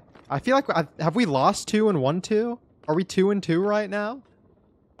 Alright. I feel like... have we lost 2 and won 2? Are we 2 and 2 right now?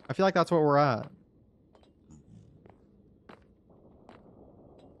 I feel like that's what we're at.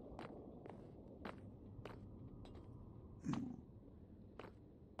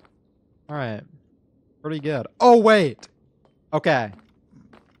 Alright. Pretty good. Oh, wait! Okay.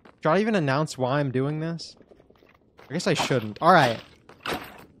 Should I even announce why I'm doing this? I guess I shouldn't. Alright.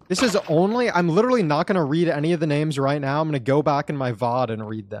 This is only... I'm literally not going to read any of the names right now. I'm going to go back in my VOD and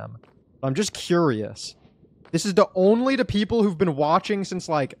read them. But I'm just curious. This is only to people who've been watching since,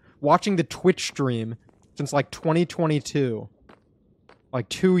 like... watching the Twitch stream since, like, 2022. Like,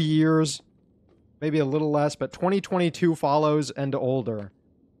 2 years. Maybe a little less, but 2022 follows and older.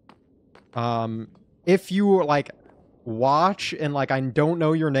 If you, like... watch and like I don't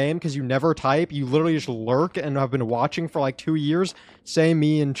know your name because you never type, you literally just lurk and have been watching for like 2 years, say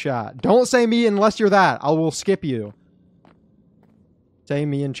me in chat. Don't say me unless you're that. I will skip you. Say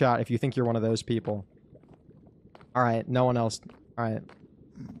me in chat if you think you're one of those people. Alright, no one else. Alright.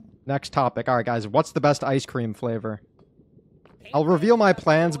 Next topic. Alright guys, what's the best ice cream flavor? I'll reveal my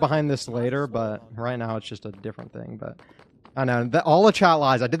plans behind this later, but right now it's just a different thing, but... I know, all the chat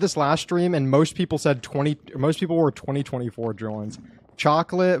lies. I did this last stream, and most people said most people were 2024 joins.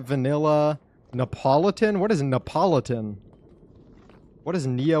 Chocolate, vanilla, Neapolitan? What is Neapolitan? What is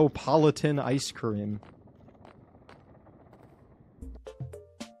Neapolitan ice cream?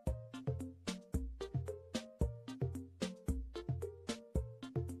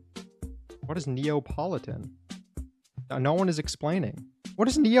 What is Neapolitan? No one is explaining. What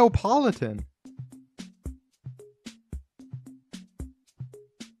is Neapolitan?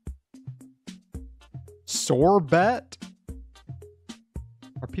 Sorbet?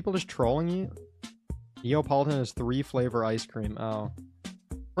 Are people just trolling you? Neapolitan is 3 flavor ice cream. Oh.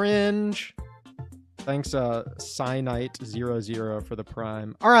 Cringe. Thanks, Cyanite00 for the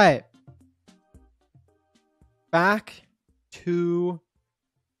prime. Alright. Back to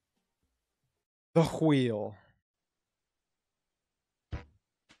the wheel.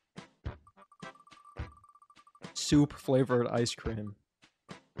 Soup flavored ice cream.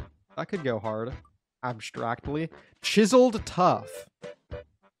 That could go hard. Abstractly. Chiseled tough.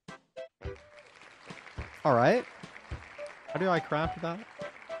 Alright. How do I craft that?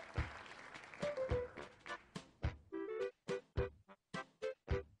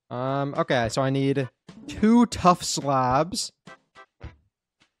 Okay, so I need 2 tough slabs.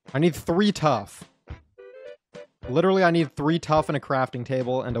 I need 3 tough. Literally, I need 3 tough and a crafting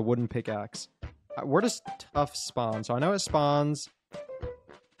table and a wooden pickaxe. Where does tough spawn? So I know it spawns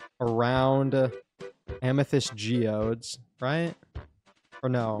around amethyst geodes, right? Or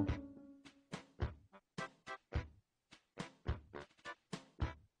no?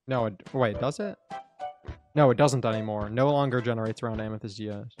 No, wait, does it? No, it doesn't anymore. No longer generates around amethyst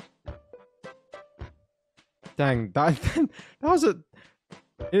geodes. Dang, that was a...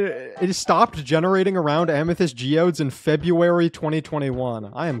 It stopped generating around amethyst geodes in February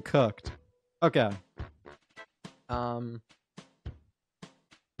 2021. I am cooked. Okay.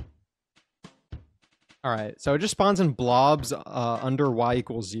 All right, so it just spawns in blobs under y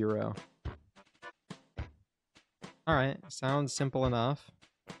equals 0. All right, sounds simple enough.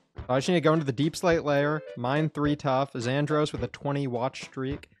 So I just need to go into the deep slate layer, mine 3 tough, Xandros with a 20 watch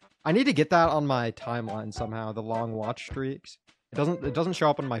streak. I need to get that on my timeline somehow, the long watch streaks. It doesn't show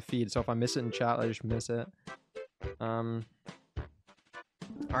up on my feed, so if I miss it in chat, I just miss it. All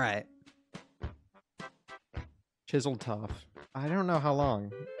right. Chiseled tough. I don't know how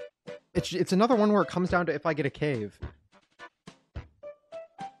long. It's another one where it comes down to if I get a cave.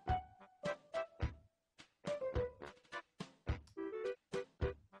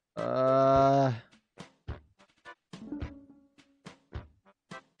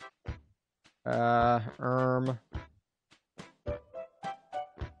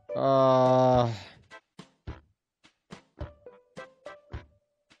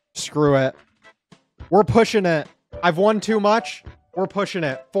 Screw it. We're pushing it. I've won too much. We're pushing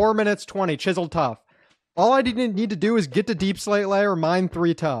it. 4 minutes 20. Chiseled tough. All I need to do is get to deep slate layer, mine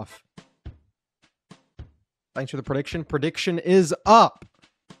 3 tough. Thanks for the prediction. Prediction is up.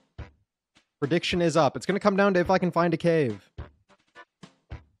 Prediction is up. It's going to come down to if I can find a cave.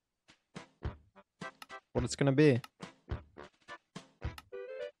 What it's going to be.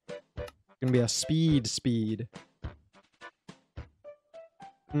 It's going to be a speed.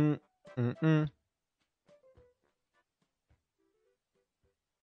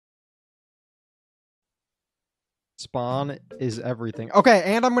 Spawn is everything. Okay,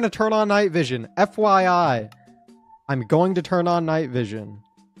 and I'm going to turn on night vision. FYI. I'm going to turn on night vision.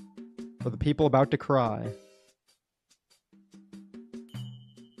 For the people about to cry.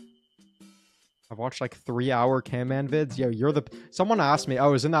 I've watched like 3-hour camman vids. Yo, you're the... Someone asked me, oh,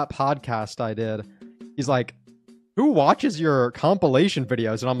 it was in that podcast I did. He's like, who watches your compilation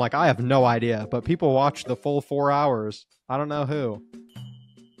videos? And I'm like, I have no idea. But people watch the full 4 hours. I don't know who.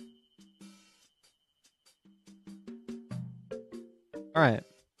 Alright.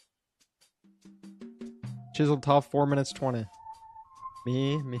 Chiseled tough, 4 minutes 20.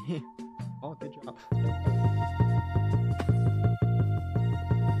 Me. Oh, good job.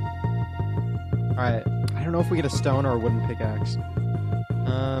 Alright. I don't know if we get a stone or a wooden pickaxe.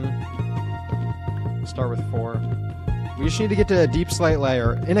 Start with 4. We just need to get to a deep slate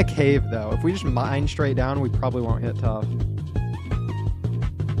layer. In a cave, though. If we just mine straight down, we probably won't hit tough.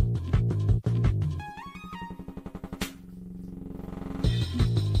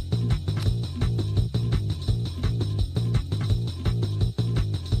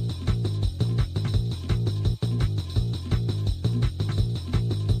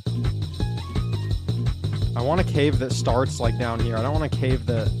 I want a cave that starts like down here. I don't want a cave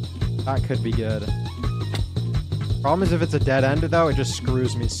that could be good. Problem is if it's a dead end though, it just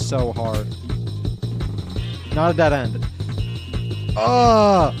screws me so hard. Not a dead end.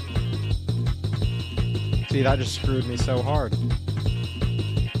 Ugh! See, that just screwed me so hard.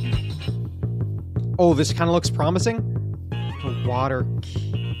 Oh, this kind of looks promising. The water.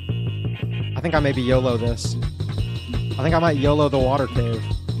 I think I maybe YOLO this. I think I might YOLO the water cave.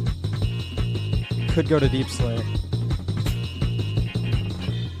 Could go to deep slate.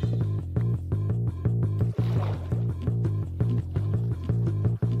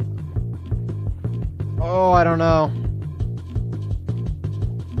 Oh, I don't know.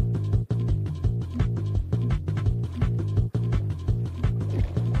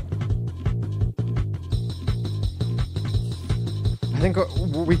 I think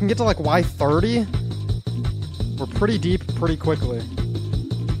we can get to like Y30. We're pretty deep pretty quickly.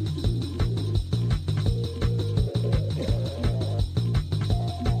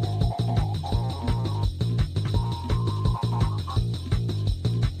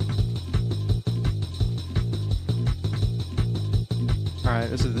 Alright,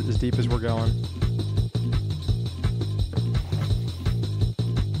 this is as deep as we're going.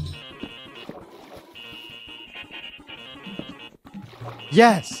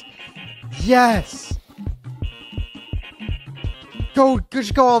 Yes! Yes!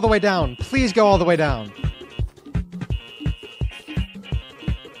 Just go all the way down. Please go all the way down.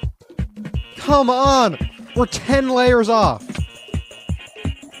 Come on! We're 10 layers off.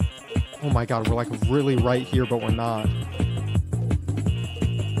 Oh my god, we're like really right here, but we're not.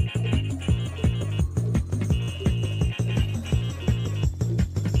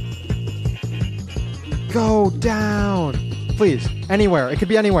 Go down! Please, anywhere. It could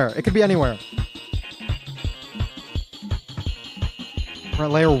be anywhere. It could be anywhere. We're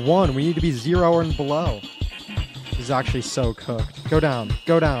at layer 1. We need to be 0 and below. This is actually so cooked. Go down.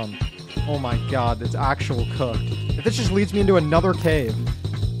 Go down. Oh my god, it's actual cooked. If this just leads me into another cave.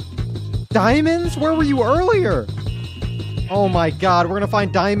 Diamonds? Where were you earlier? Oh my god, we're gonna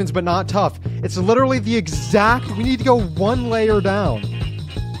find diamonds but not tough. It's literally the exact... We need to go one layer down.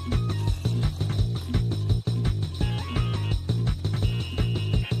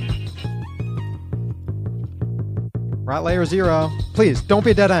 We're at layer 0. Please, don't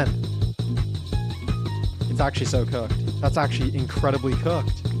be a dead end. It's actually so cooked. That's actually incredibly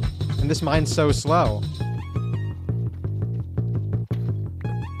cooked. And this mine's so slow.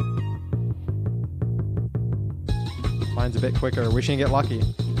 Mine's a bit quicker. Wishing to get lucky.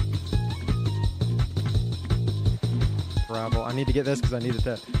 Gravel. I need to get this because I need it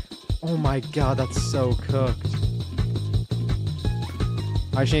to... Oh my god, that's so cooked.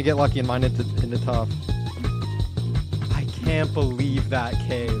 I shouldn't get lucky and mine into tough. I can't believe that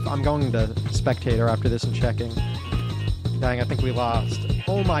cave. I'm going to spectator after this and checking. Dang, I think we lost.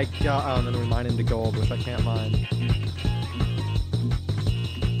 Oh my god. Oh, and then we mine into gold, which I can't mine.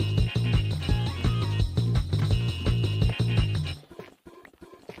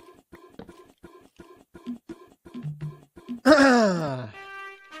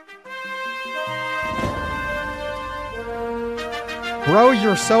 Bro,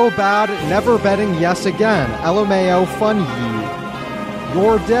 you're so bad. Never betting yes again. LMAO fun ye.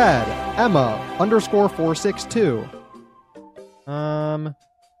 You're dead. Emma _462.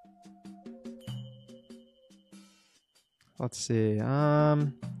 Let's see.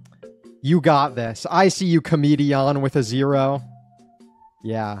 You got this. I see you, comedian with a 0.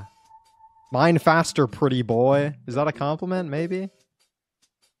 Yeah. Mine faster, pretty boy. Is that a compliment, maybe?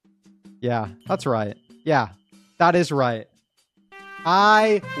 Yeah, that's right. Yeah, that is right.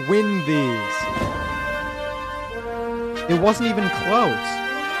 I win these. It wasn't even close.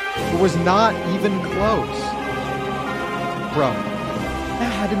 It was not even close. Bro,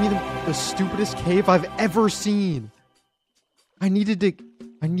 that had to be the stupidest cave I've ever seen. I needed to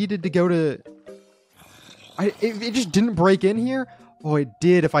go to... It just didn't break in here? Oh, it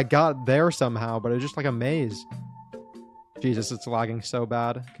did if I got there somehow, but it was just like a maze. Jesus, it's lagging so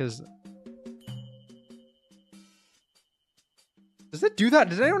bad, because... Does it do that?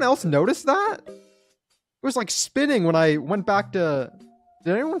 Did anyone else notice that? It was like spinning when I went back to...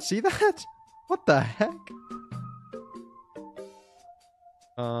 Did anyone see that? What the heck?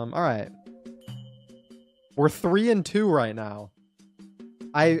 Alright. We're 3-2 right now.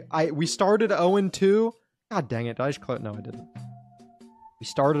 We started 0-2. God dang it, did I just close? No, I didn't. We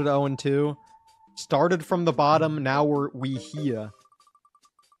started 0-2. Started from the bottom, now we here.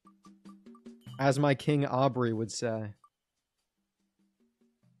 As my King Aubrey would say.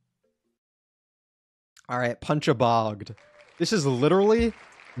 Alright, punch-a-bogged. This is literally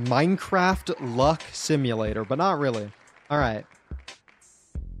Minecraft luck simulator, but not really. Alright.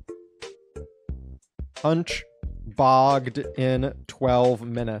 Punch bogged in 12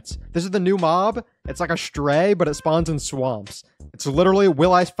 minutes. This is the new mob. It's like a stray, but it spawns in swamps. It's literally,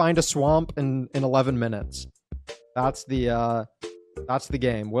 will I find a swamp in 11 minutes? That's the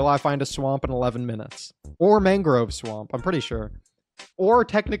game. Will I find a swamp in 11 minutes? Or mangrove swamp, I'm pretty sure. Or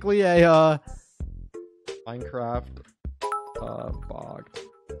technically a, Minecraft, bogged.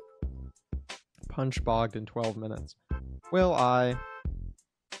 Punch bogged in 12 minutes. Will I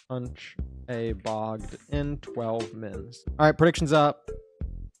punch a bogged in 12 mins? Alright, predictions up.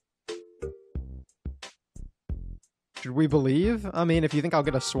 Should we believe? I mean, if you think I'll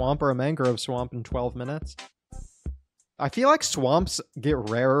get a swamp or a mangrove swamp in 12 minutes. I feel like swamps get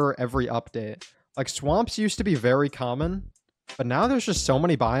rarer every update. Like, swamps used to be very common, but now there's just so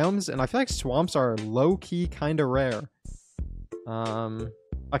many biomes, and I feel like swamps are low-key kind of rare.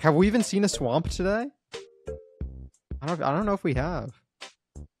 Like, have we even seen a swamp today? I don't know if we have.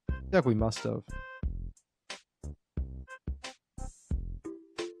 I feel like we must have.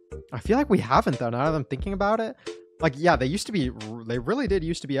 I feel like we haven't, though, now that I'm thinking about it. Like, yeah, they really did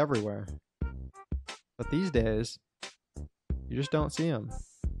used to be everywhere. But these days, you just don't see them.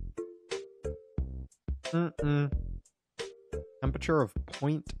 Temperature of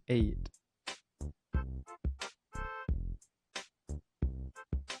 0.8.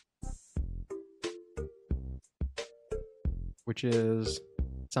 Which is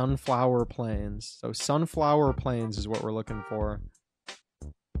Sunflower Plains. So Sunflower Plains is what we're looking for.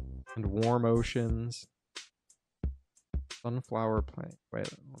 And warm oceans. Sunflower Plains. Wait,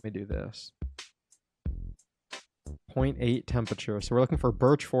 let me do this. 0.8 temperature. So we're looking for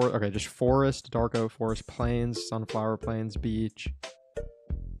birch forest. Okay, just forest, dark oak forest, plains, sunflower plains, beach.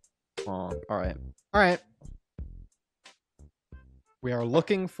 All right. All right. We are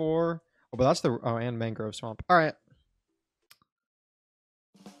looking for... Oh, but that's the... Oh, and mangrove swamp. All right.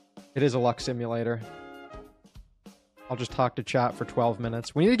 It is a luck simulator. I'll just talk to chat for 12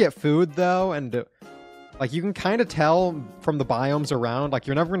 minutes. We need to get food, though, and... Like, you can kind of tell from the biomes around, like,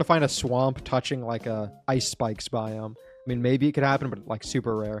 you're never going to find a swamp touching, like, a ice spikes biome. I mean, maybe it could happen, but, like,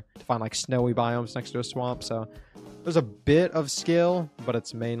 super rare to find, like, snowy biomes next to a swamp, so there's a bit of skill, but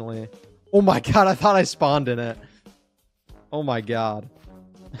it's mainly... Oh my god, I thought I spawned in it. Oh my god.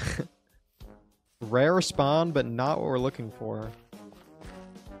 Rare spawn, but not what we're looking for.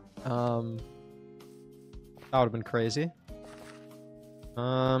 That would have been crazy.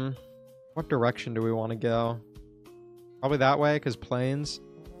 What direction do we want to go? Probably that way, because plains.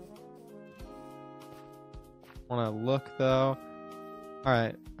 Want to look, though.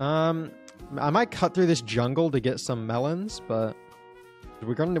 Alright, I might cut through this jungle to get some melons, but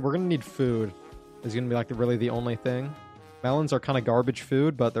we're gonna need food. Is gonna be like really the only thing. Melons are kind of garbage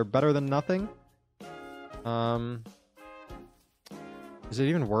food, but they're better than nothing. Is it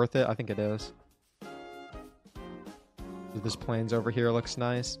even worth it? I think it is. This plains over here looks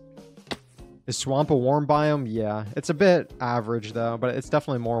nice. Is swamp a warm biome? Yeah. It's a bit average though, but it's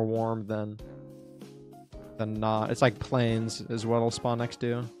definitely more warm than not. It's like plains is what it'll spawn next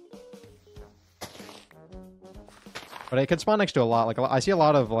to. But it could spawn next to a lot. Like, I see a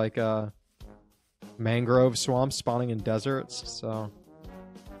lot of like mangrove swamps spawning in deserts, so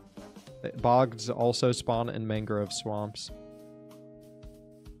bogs also spawn in mangrove swamps.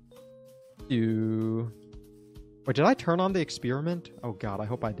 Wait, did I turn on the experiment? Oh god, I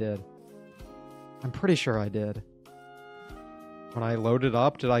hope I did. I'm pretty sure I did. When I loaded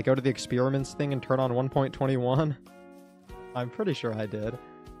up, did I go to the experiments thing and turn on 1.21? I'm pretty sure I did.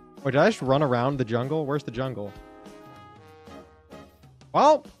 Wait, did I just run around the jungle? Where's the jungle?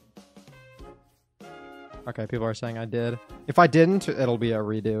 Well... Okay, people are saying I did. If I didn't, it'll be a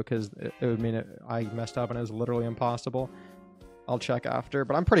redo, because it would mean I messed up and it was literally impossible. I'll check after,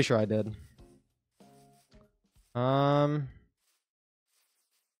 but I'm pretty sure I did.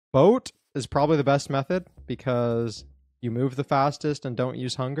 Boat is probably the best method, because you move the fastest and don't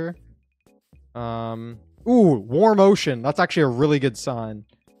use hunger. Ooh, warm ocean. That's actually a really good sign.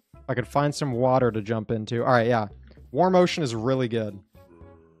 I could find some water to jump into. Alright, yeah. Warm ocean is really good.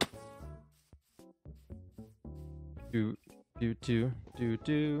 Do.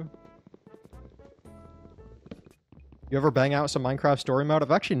 You ever bang out some Minecraft story mode?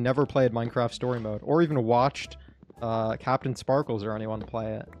 I've actually never played Minecraft story mode, or even watched Captain Sparkles or anyone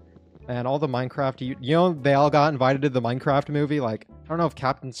play it. And all the Minecraft, you know, they all got invited to the Minecraft movie. Like, I don't know if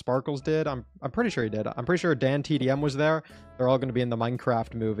Captain Sparkles did. I'm pretty sure he did. I'm pretty sure Dan TDM was there. They're all going to be in the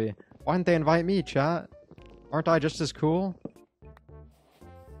Minecraft movie. Why didn't they invite me, chat? Aren't I just as cool?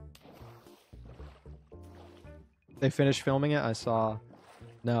 They finished filming it? I saw.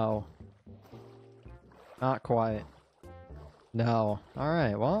 No. Not quite. No.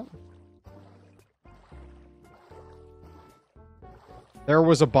 Alright, well. There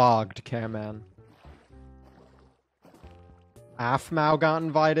was a bogged camman. Afmau got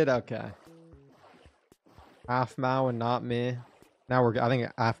invited? Okay. Afmau and not me. Now I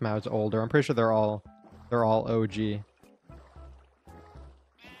think Afmau's older. I'm pretty sure they're all OG.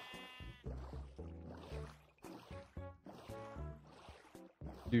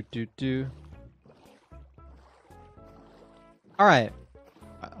 Alright.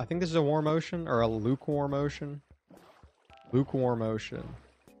 I think this is a warm ocean, or a lukewarm ocean. Lukewarm ocean.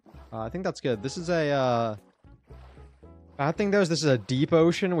 I think that's good. This is a, bad thing though is this is a deep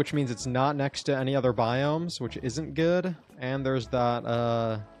ocean, which means it's not next to any other biomes, which isn't good. And there's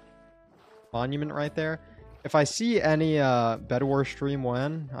that, monument right there. If I see any, Bed Wars stream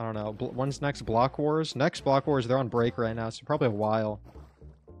when, I don't know, when's next Block Wars? Next Block Wars, they're on break right now, so probably a while.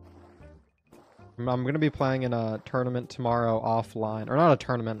 I'm going to be playing in a tournament tomorrow offline. Or not a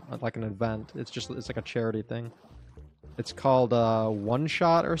tournament, like an event. It's like a charity thing. It's called One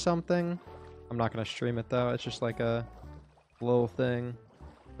Shot or something. I'm not going to stream it though. It's just like a little thing.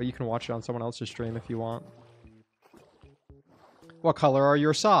 But you can watch it on someone else's stream if you want. What color are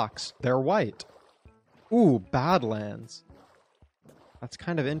your socks? They're white. Ooh, Badlands. That's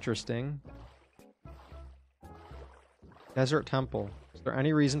kind of interesting. Desert Temple. Is there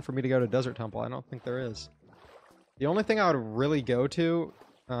any reason for me to go to Desert Temple? I don't think there is. The only thing I would really go to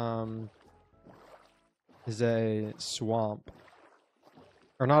is a swamp.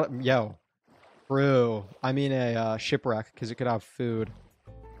 Or not, yo. True. I mean a shipwreck, because it could have food.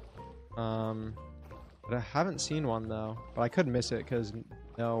 But I haven't seen one, though. But I could miss it, because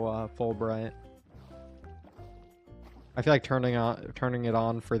no Fulbright. I feel like turning it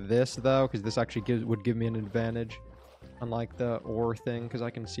on for this, though, because this actually would give me an advantage. Unlike the ore thing, because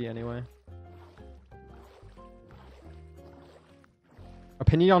I can see anyway.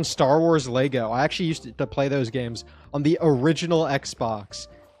 Opinion on Star Wars Lego. I actually used to play those games on the original Xbox.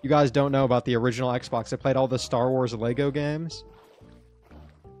 you guys don't know about the original Xbox, I played all the Star Wars Lego games.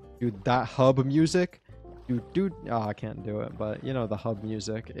 Dude, that hub music. Dude, oh, I can't do it, but you know the hub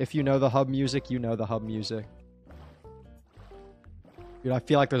music. If you know the hub music, you know the hub music. Dude, I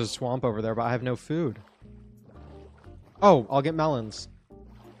feel like there's a swamp over there, but I have no food. Oh, I'll get melons.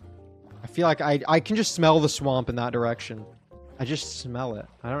 I feel like I can just smell the swamp in that direction. I just smell it.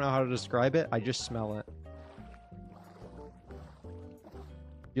 I don't know how to describe it. I just smell it.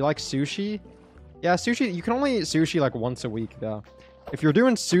 You like sushi? Yeah, sushi. You can only eat sushi like once a week, though. If you're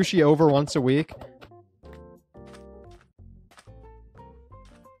doing sushi over once a week...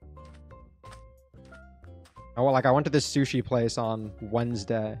 Oh, like I went to this sushi place on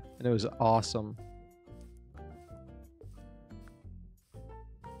Wednesday, and it was awesome.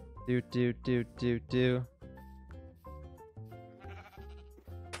 Do.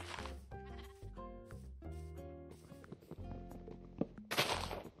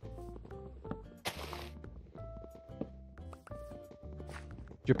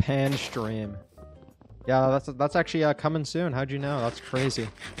 Japan stream. Yeah, that's actually coming soon. How'd you know? That's crazy.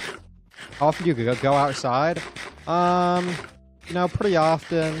 How often do you go outside? You know, pretty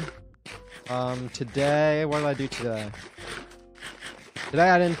often. Today, what did I do today? Today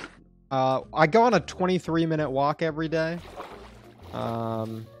I didn't. I go on a 23-minute walk every day.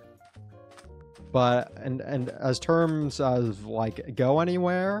 But and as terms of like go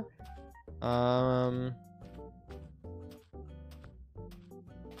anywhere, I've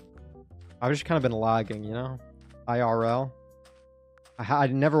just kind of been lagging, you know? IRL. I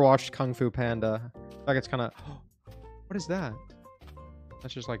never watched Kung Fu Panda. I feel like it's kind of... What is that?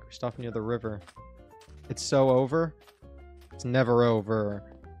 That's just like stuff near the river. It's so over. It's never over.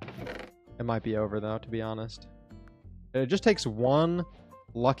 It might be over though, to be honest. It just takes one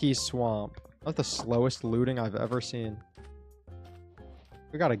lucky swamp. That's the slowest looting I've ever seen.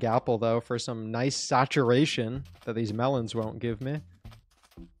 We got a gapple though for some nice saturation that these melons won't give me.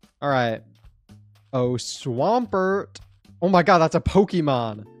 Alright. Oh, Swampert. Oh my god, that's a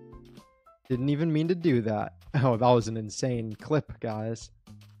Pokemon. Didn't even mean to do that. Oh, that was an insane clip, guys.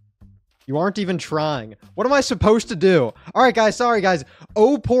 You aren't even trying. What am I supposed to do? Alright, guys, sorry, guys.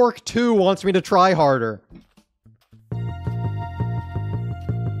 Pork 2 wants me to try harder.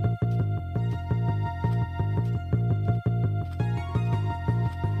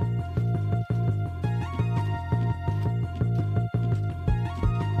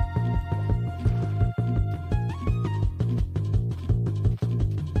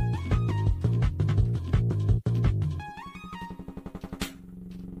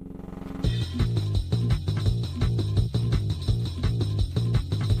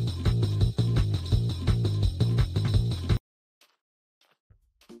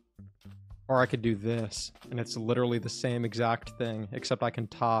 Or I could do this, and it's literally the same exact thing, except I can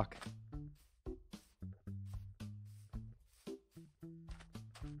talk.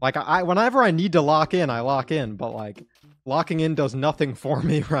 Like, whenever I need to lock in, I lock in, but, like, locking in does nothing for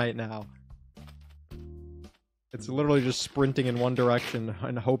me right now. It's literally just sprinting in one direction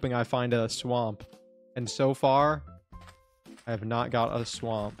and hoping I find a swamp. And so far, I have not got a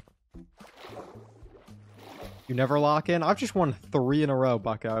swamp. You never lock in? I've just won 3 in a row,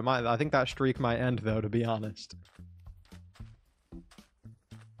 Bucko. I think that streak might end, though, to be honest.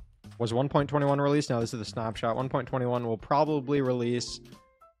 Was 1.21 released? No, this is the snapshot. 1.21 will probably release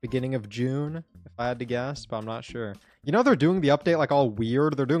beginning of June, if I had to guess, but I'm not sure. You know they're doing the update, like, all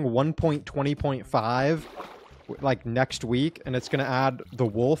weird? They're doing 1.20.5, like, next week, and it's gonna add the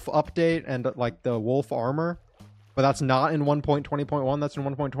wolf update and, like, the wolf armor. But that's not in 1.20.1, that's in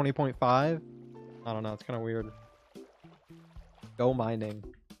 1.20.5. I don't know, it's kind of weird. Go mining.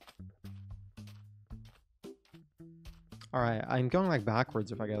 Alright, I'm going like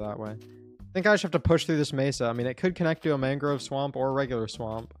backwards if I go that way. I think I just have to push through this mesa. I mean, it could connect to a mangrove swamp or a regular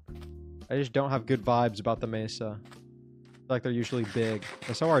swamp. I just don't have good vibes about the mesa. I feel like they're usually big.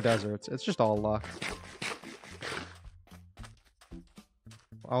 And so are deserts. It's just all luck.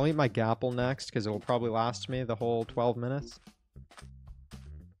 I'll eat my gapple next because it will probably last me the whole 12 minutes.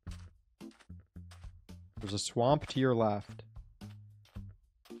 There's a swamp to your left.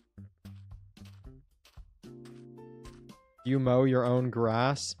 You mow your own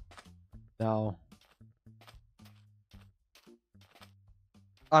grass? No.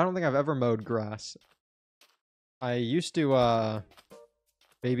 I don't think I've ever mowed grass. I used to,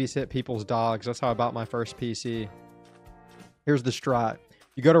 babysit people's dogs. That's how I bought my first PC. Here's the strat.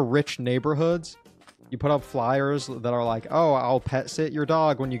 You go to rich neighborhoods. You put up flyers that are like, oh, I'll pet sit your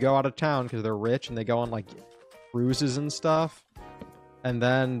dog when you go out of town because they're rich and they go on, like, cruises and stuff. And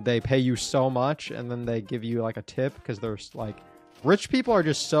then they pay you so much and then they give you, like, a tip because they're, like, Rich people are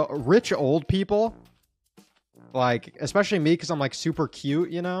just so rich old people. Like, especially me, because I'm like super cute,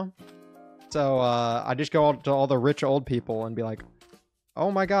 you know? So I just go out to all the rich old people and be like,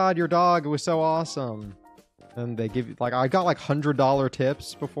 oh my god, your dog was so awesome. And they give you, like, I got like $100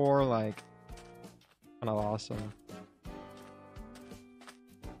 tips before, like, kind of awesome.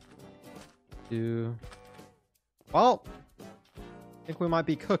 Well, I think we might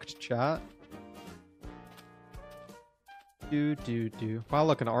be cooked, chat. Wow,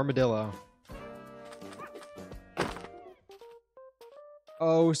 look, an armadillo.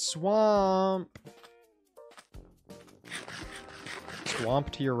 Oh, swamp. Swamp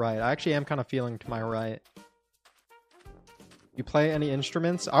to your right. I actually am kind of feeling to my right. You play any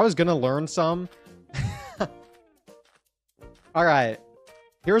instruments? I was gonna learn some. All right.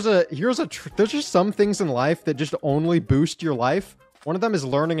 There's just some things in life that just only boost your life. One of them is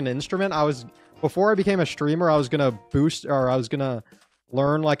learning an instrument. Before I became a streamer, I was gonna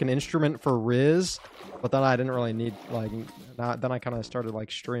learn like an instrument for Riz, but then I didn't really need then I kind of started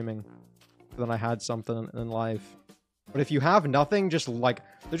like streaming. Then I had something in life. But if you have nothing, just like,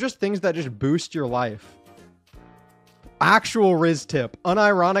 there's just things that just boost your life. Actual Riz tip,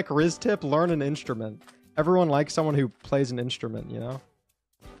 unironic Riz tip, learn an instrument. Everyone likes someone who plays an instrument, you know?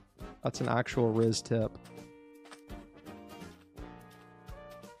 That's an actual Riz tip.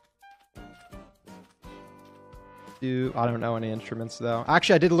 I don't know any instruments though.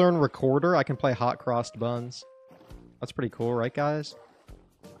 Actually, I did learn recorder. I can play hot crossed buns. That's pretty cool, right, guys?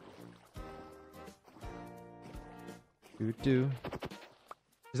 Is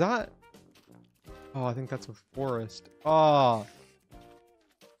that? Oh, I think that's a forest. Oh.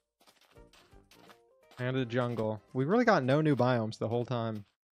 And a jungle. We really got no new biomes the whole time.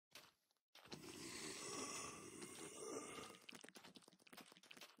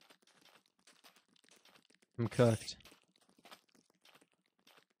 I'm cooked.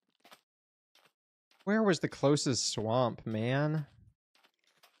 Where was the closest swamp, man?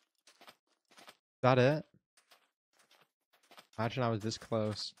 Is that it? Imagine I was this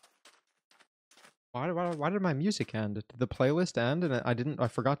close. Why did my music end? Did the playlist end and I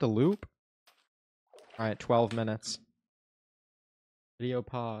forgot to loop? Alright, 12 minutes. Video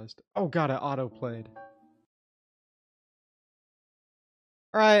paused. Oh god, it auto-played.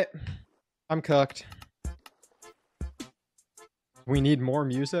 Alright. I'm cooked. We need more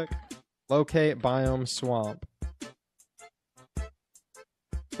music. Locate biome swamp.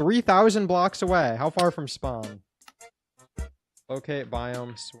 3,000 blocks away. How far from spawn? Locate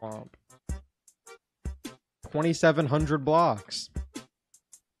biome swamp. 2,700 blocks.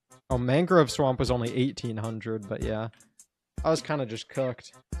 Oh, mangrove swamp was only 1,800, but yeah. I was kind of just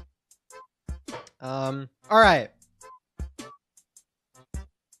cooked. All right.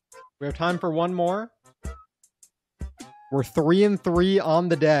 We have time for one more. We're 3 and 3 on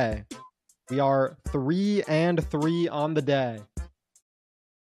the day. We are 3 and 3 on the day.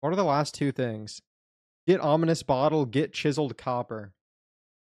 What are the last two things? Get ominous bottle, get chiseled copper.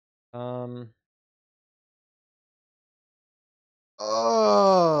 Oh.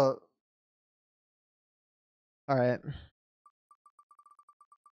 All right.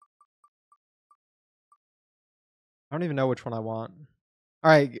 I don't even know which one I want.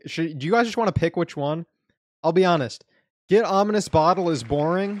 All right, do you guys just want to pick which one? I'll be honest. Get ominous bottle is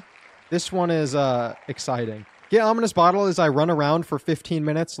boring. This one is exciting. Get ominous bottle is I run around for 15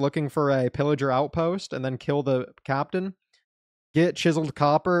 minutes looking for a pillager outpost and then kill the captain. Get chiseled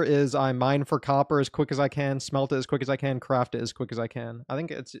copper is I mine for copper as quick as I can, smelt it as quick as I can, craft it as quick as I can. I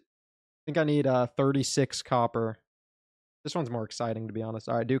think I need 36 copper. This one's more exciting, to be honest.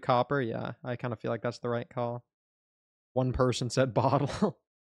 All right, do copper. Yeah, I kind of feel like that's the right call. One person said bottle.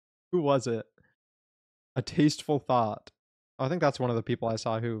 Who was it? A tasteful thought. I think that's one of the people I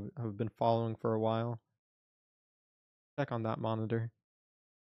saw who have been following for a while. Check on that monitor.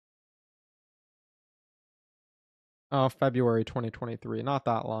 Oh, February 2023. Not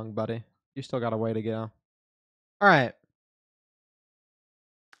that long, buddy. You still got a way to go. All right.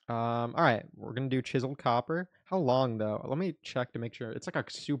 All right. We're going to do chiseled copper. How long, though? Let me check to make sure. It's like a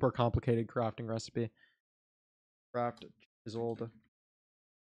super complicated crafting recipe. Craft chiseled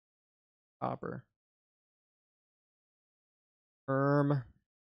copper.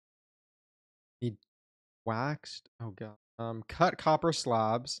 Need waxed. Oh, God. Cut copper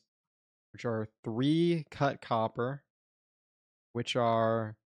slabs, which are 3 cut copper, which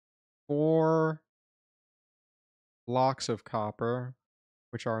are 4 blocks of copper,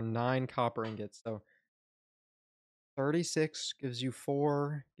 which are 9 copper ingots. So 36 gives you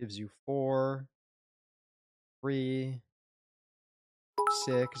 4, 3,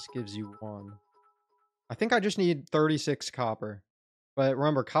 6 gives you 1. I think I just need 36 copper. But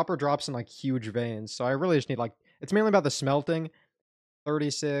remember, copper drops in like huge veins, so I really just need like, it's mainly about the smelting.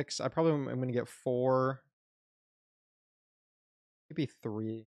 36. I probably am going to get 4. Maybe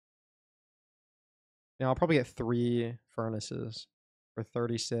 3. Yeah, I'll probably get 3 furnaces for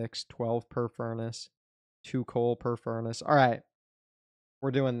 36, 12 per furnace, 2 coal per furnace. All right,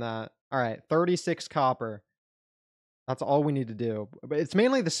 we're doing that. All right, 36 copper. That's all we need to do. But it's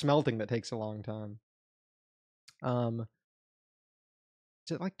mainly the smelting that takes a long time.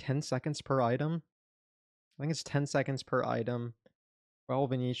 Is it like 10 seconds per item? I think it's 10 seconds per item.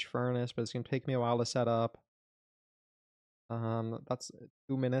 12 in each furnace, but it's going to take me a while to set up. That's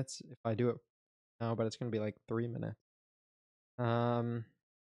 2 minutes if I do it now, but it's going to be like 3 minutes.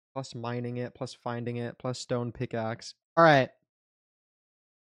 Plus mining it, plus finding it, plus stone pickaxe. All right.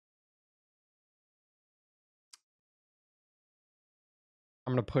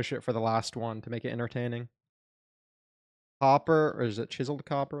 I'm going to push it for the last one to make it entertaining. Copper, or is it chiseled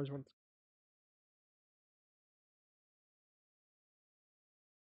copper?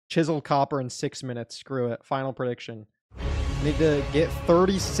 Chiseled copper in 6 minutes. Screw it. Final prediction. Need to get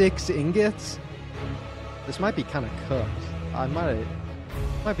 36 ingots. This might be kind of cooked.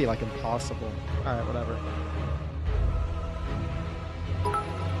 Might be like impossible. All right, whatever.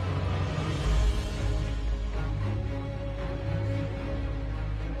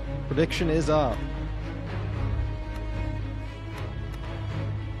 Prediction is up.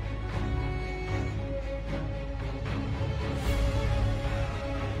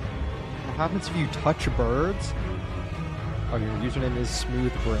 What happens if you touch birds? Oh, your username is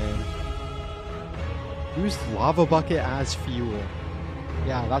Smooth Brain. Use lava bucket as fuel.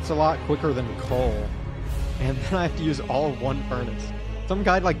 Yeah, that's a lot quicker than coal. And then I have to use all of one furnace. Some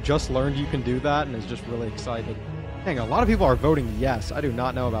guy like just learned you can do that and is just really excited. Dang, a lot of people are voting yes. I do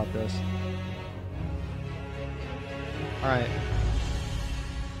not know about this. Alright.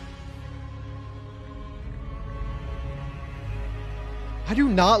 I do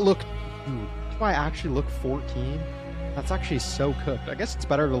not look... Dude, do I actually look 14? That's actually so cooked. I guess it's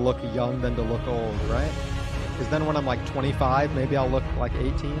better to look young than to look old, right? Because then when I'm like 25, maybe I'll look like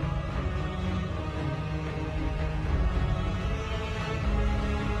 18.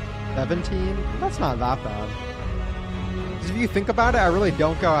 17? That's not that bad. Because if you think about it, I really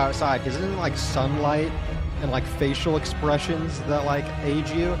don't go outside. Because isn't it like sunlight and like facial expressions that like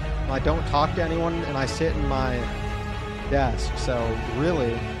age you? And I don't talk to anyone and I sit in my desk. So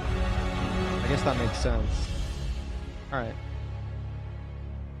really, I guess that makes sense. All right.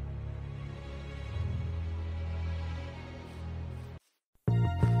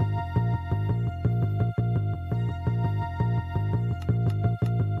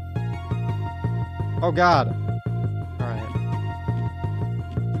 Oh God. All right.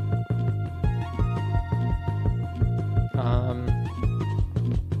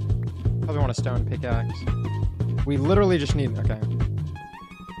 Probably want a stone pickaxe. We literally just need, okay.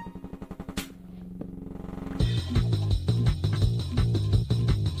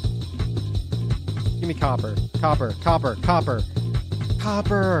 Give me copper. Copper. Copper. Copper.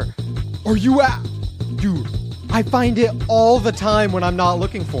 Copper. Are you at... Dude, I find it all the time when I'm not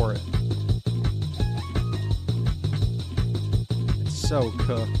looking for it. It's so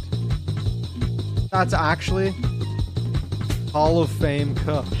cooked. That's actually Hall of Fame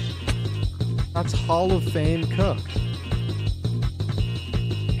cooked. That's Hall of Fame cooked.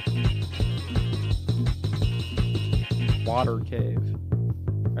 Water cave.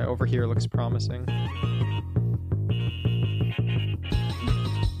 Right, over here looks promising.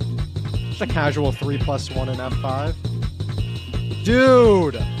 Just a casual 3+1 in F5.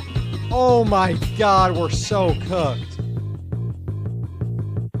 Dude! Oh my God, we're so cooked.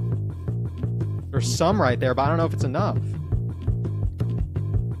 There's some right there, but I don't know if it's enough.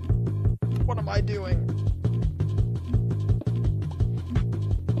 What am I doing?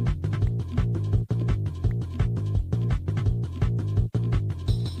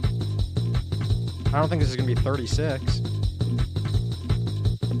 I don't think this is going to be 36.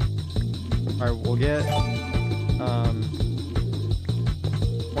 Alright, we'll get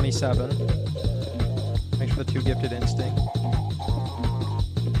 27. Thanks for the 2 gifted instinct.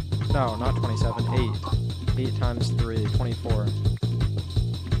 No, not 27. 8. 8 times 3. 24.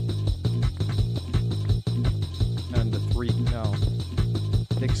 And 3. No.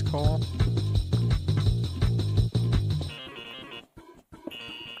 6 coal.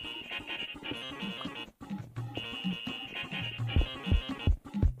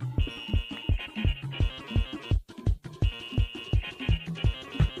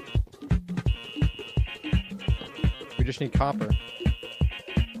 We just need copper.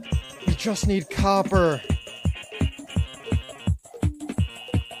 We just need copper.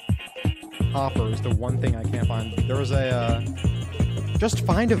 copper is the one thing I can't find. There was a, just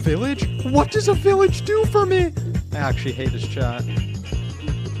find a village? What does a village do for me? I actually hate this chat.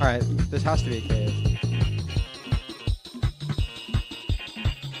 Alright, this has to be a cave.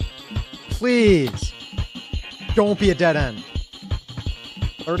 Please! Don't be a dead end.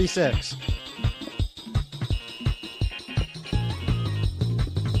 36.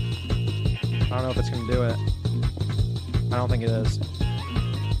 I don't know if it's gonna do it. I don't think it is.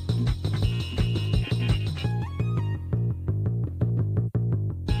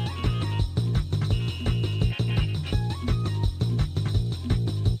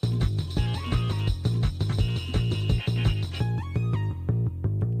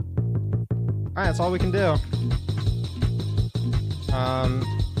 Alright, that's all we can do. I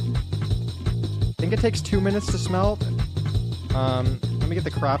think it takes 2 minutes to smelt. Let me get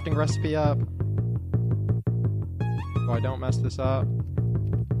the crafting recipe up. So I don't mess this up.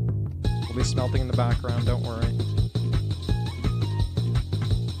 We'll be smelting in the background, don't worry.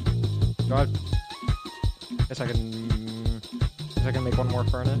 Do I guess I can make one more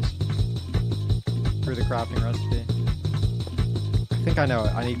furnace through the crafting recipe. I think I know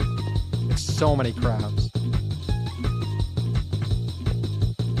it. I need so many crabs.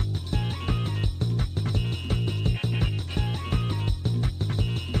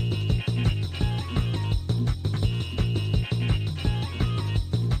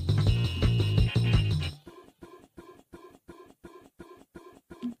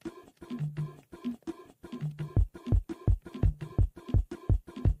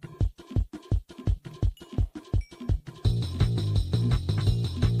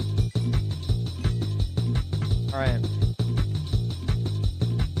 Alright.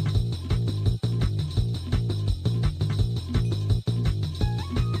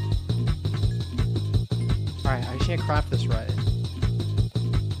 Alright, I just need to craft this right.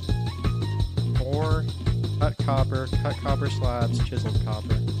 Ore, cut copper slabs, chiseled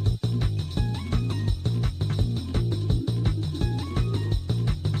copper.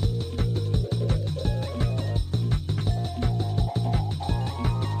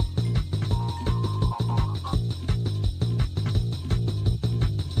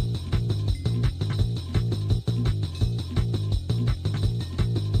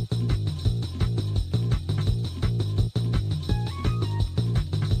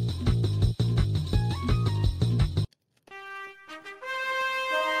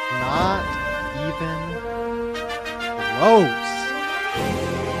 Not even close.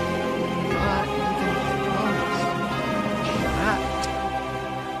 Not even close.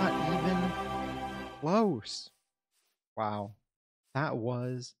 Not even close. Wow. That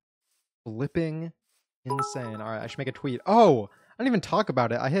was flipping insane. Alright, I should make a tweet. Oh! I didn't even talk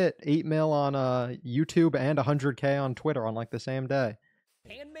about it. I hit 8 mil on YouTube and 100K on Twitter on like the same day.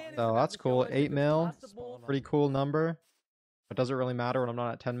 So that's cool. 8 mil. Pretty cool number. It doesn't really matter when I'm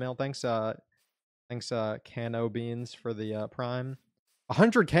not at 10 mil. Thanks, Cano Beans for the Prime.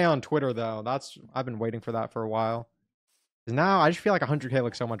 100K on Twitter though. I've been waiting for that for a while. 'Cause now I just feel like 100K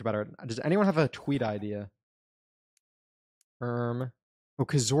looks so much better. Does anyone have a tweet idea? Oh,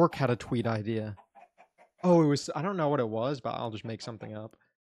 Kazork had a tweet idea. Oh, it was, I don't know what it was, but I'll just make something up.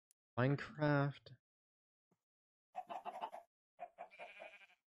 Minecraft.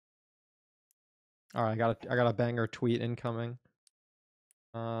 All right, I got a banger tweet incoming.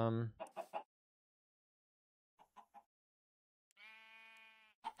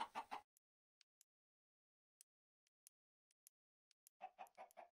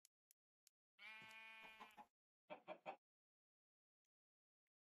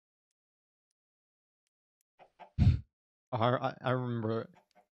 I remember.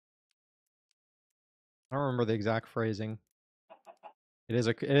 I don't remember the exact phrasing. It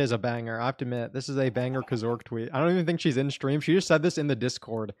is a banger. I have to admit, this is a banger Kazork tweet. I don't even think she's in stream. She just said this in the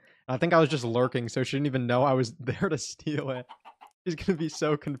Discord. I think I was just lurking, so she didn't even know I was there to steal it. She's gonna be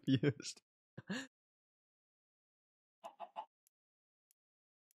so confused.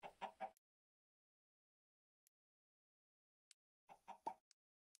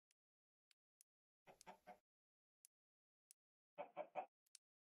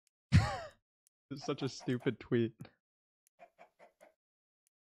 It's such a stupid tweet.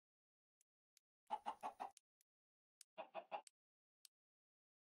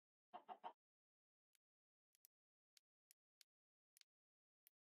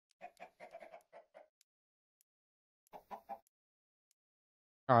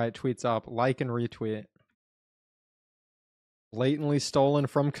 Alright, tweets up. Like and retweet. Blatantly stolen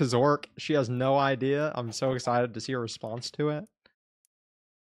from Kazork. She has no idea. I'm so excited to see her response to it.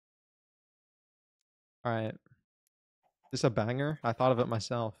 Alright. Is this a banger? I thought of it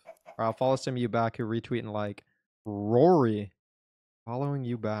myself. Alright, I'll follow some of you back who retweet and like. Rory. Following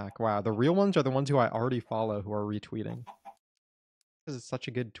you back. Wow, the real ones are the ones who I already follow who are retweeting. Because it's such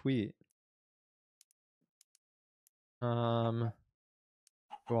a good tweet. Who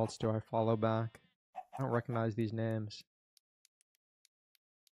else do I follow back? I don't recognize these names.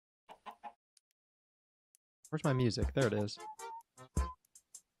 Where's my music? There it is.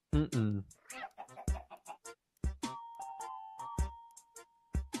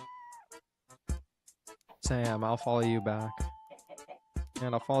 Sam, I'll follow you back.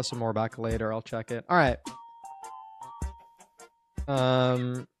 And I'll follow some more back later. I'll check it. Alright.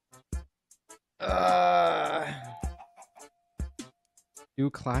 Do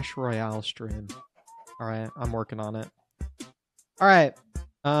Clash Royale stream. Alright, I'm working on it. Alright.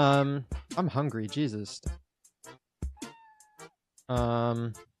 I'm hungry, Jesus.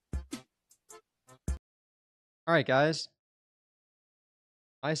 Alright, guys.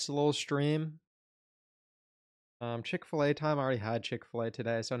 Nice little stream. Chick-fil-A time. I already had Chick-fil-A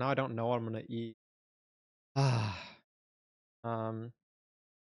today, so now I don't know what I'm gonna eat. That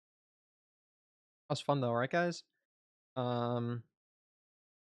was fun though, right, guys?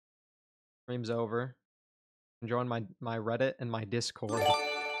 Stream's over. Join my Reddit and my Discord.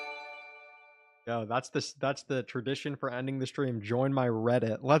 Yo, that's the tradition for ending the stream. Join my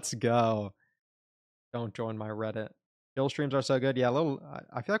Reddit. Let's go. Don't join my Reddit. Chill streams are so good. Yeah,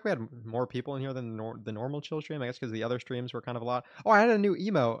 I feel like we had more people in here than the normal chill stream. I guess because the other streams were kind of a lot. Oh, I had a new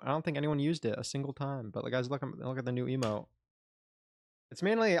emote. I don't think anyone used it a single time. But guys, look at the new emote. It's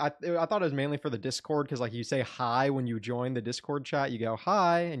mainly I thought it was mainly for the Discord because like you say hi when you join the Discord chat. You go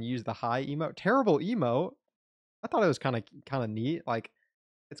hi and you use the hi emote. Terrible emote. I thought it was kind of neat. Like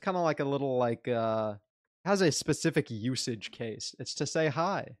it's kind of like a little like has a specific usage case. It's to say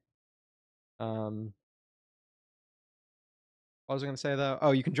hi. What was I gonna say though?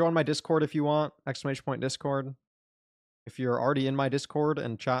 Oh, you can join my Discord if you want. !Discord. If you're already in my Discord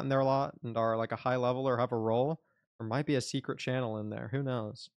and chatting there a lot and are like a high level or have a role, there might be a secret channel in there. Who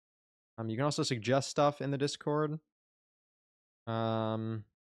knows? You can also suggest stuff in the Discord. And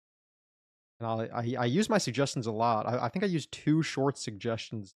I use my suggestions a lot. I think I used 2 short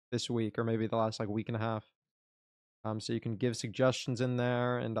suggestions this week, or maybe the last like week and a half. So you can give suggestions in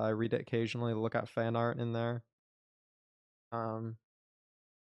there, and I read it occasionally. Look at fan art in there. So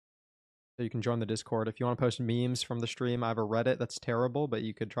you can join the Discord if you want to post memes from the stream. I have a Reddit that's terrible, but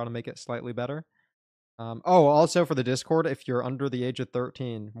you could try to make it slightly better. Oh, also for the Discord, if you're under the age of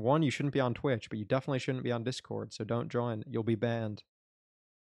 13, 1, you shouldn't be on Twitch, but you definitely shouldn't be on Discord, so don't join. You'll be banned.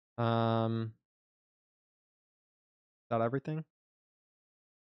 Is that everything?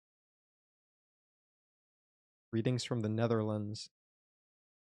 Readings from the Netherlands.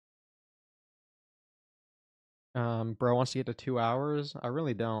 Bro wants to get to 2 hours. I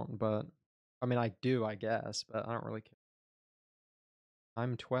really don't, but I mean, I do, I guess, but I don't really care.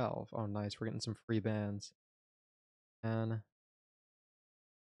 I'm 12. Oh, nice. We're getting some free bands. And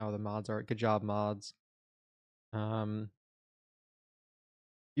oh, the mods are good job, mods. You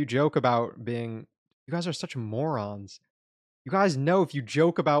joke about being. You guys are such morons. You guys know if you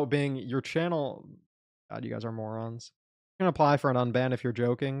joke about being your channel. God, you guys are morons. You can apply for an unban if you're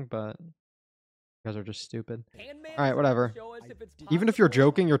joking, but you guys are just stupid. Alright, whatever. Even if you're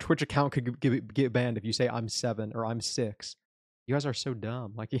joking, your Twitch account could get banned if you say I'm 7 or I'm 6. You guys are so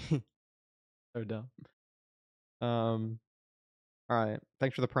dumb. Like, so dumb. Alright.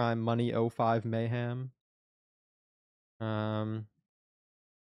 Thanks for the Prime. Money 05 Mayhem. Alright.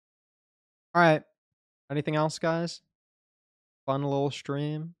 Anything else, guys? Fun little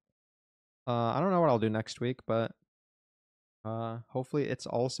stream. I don't know what I'll do next week, but hopefully it's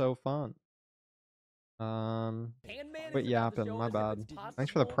also fun. Quit yapping, my bad.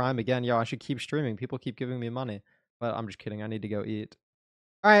 Thanks for the Prime again. Yo, I should keep streaming. People keep giving me money. But I'm just kidding. I need to go eat.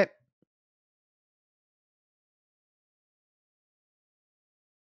 Alright.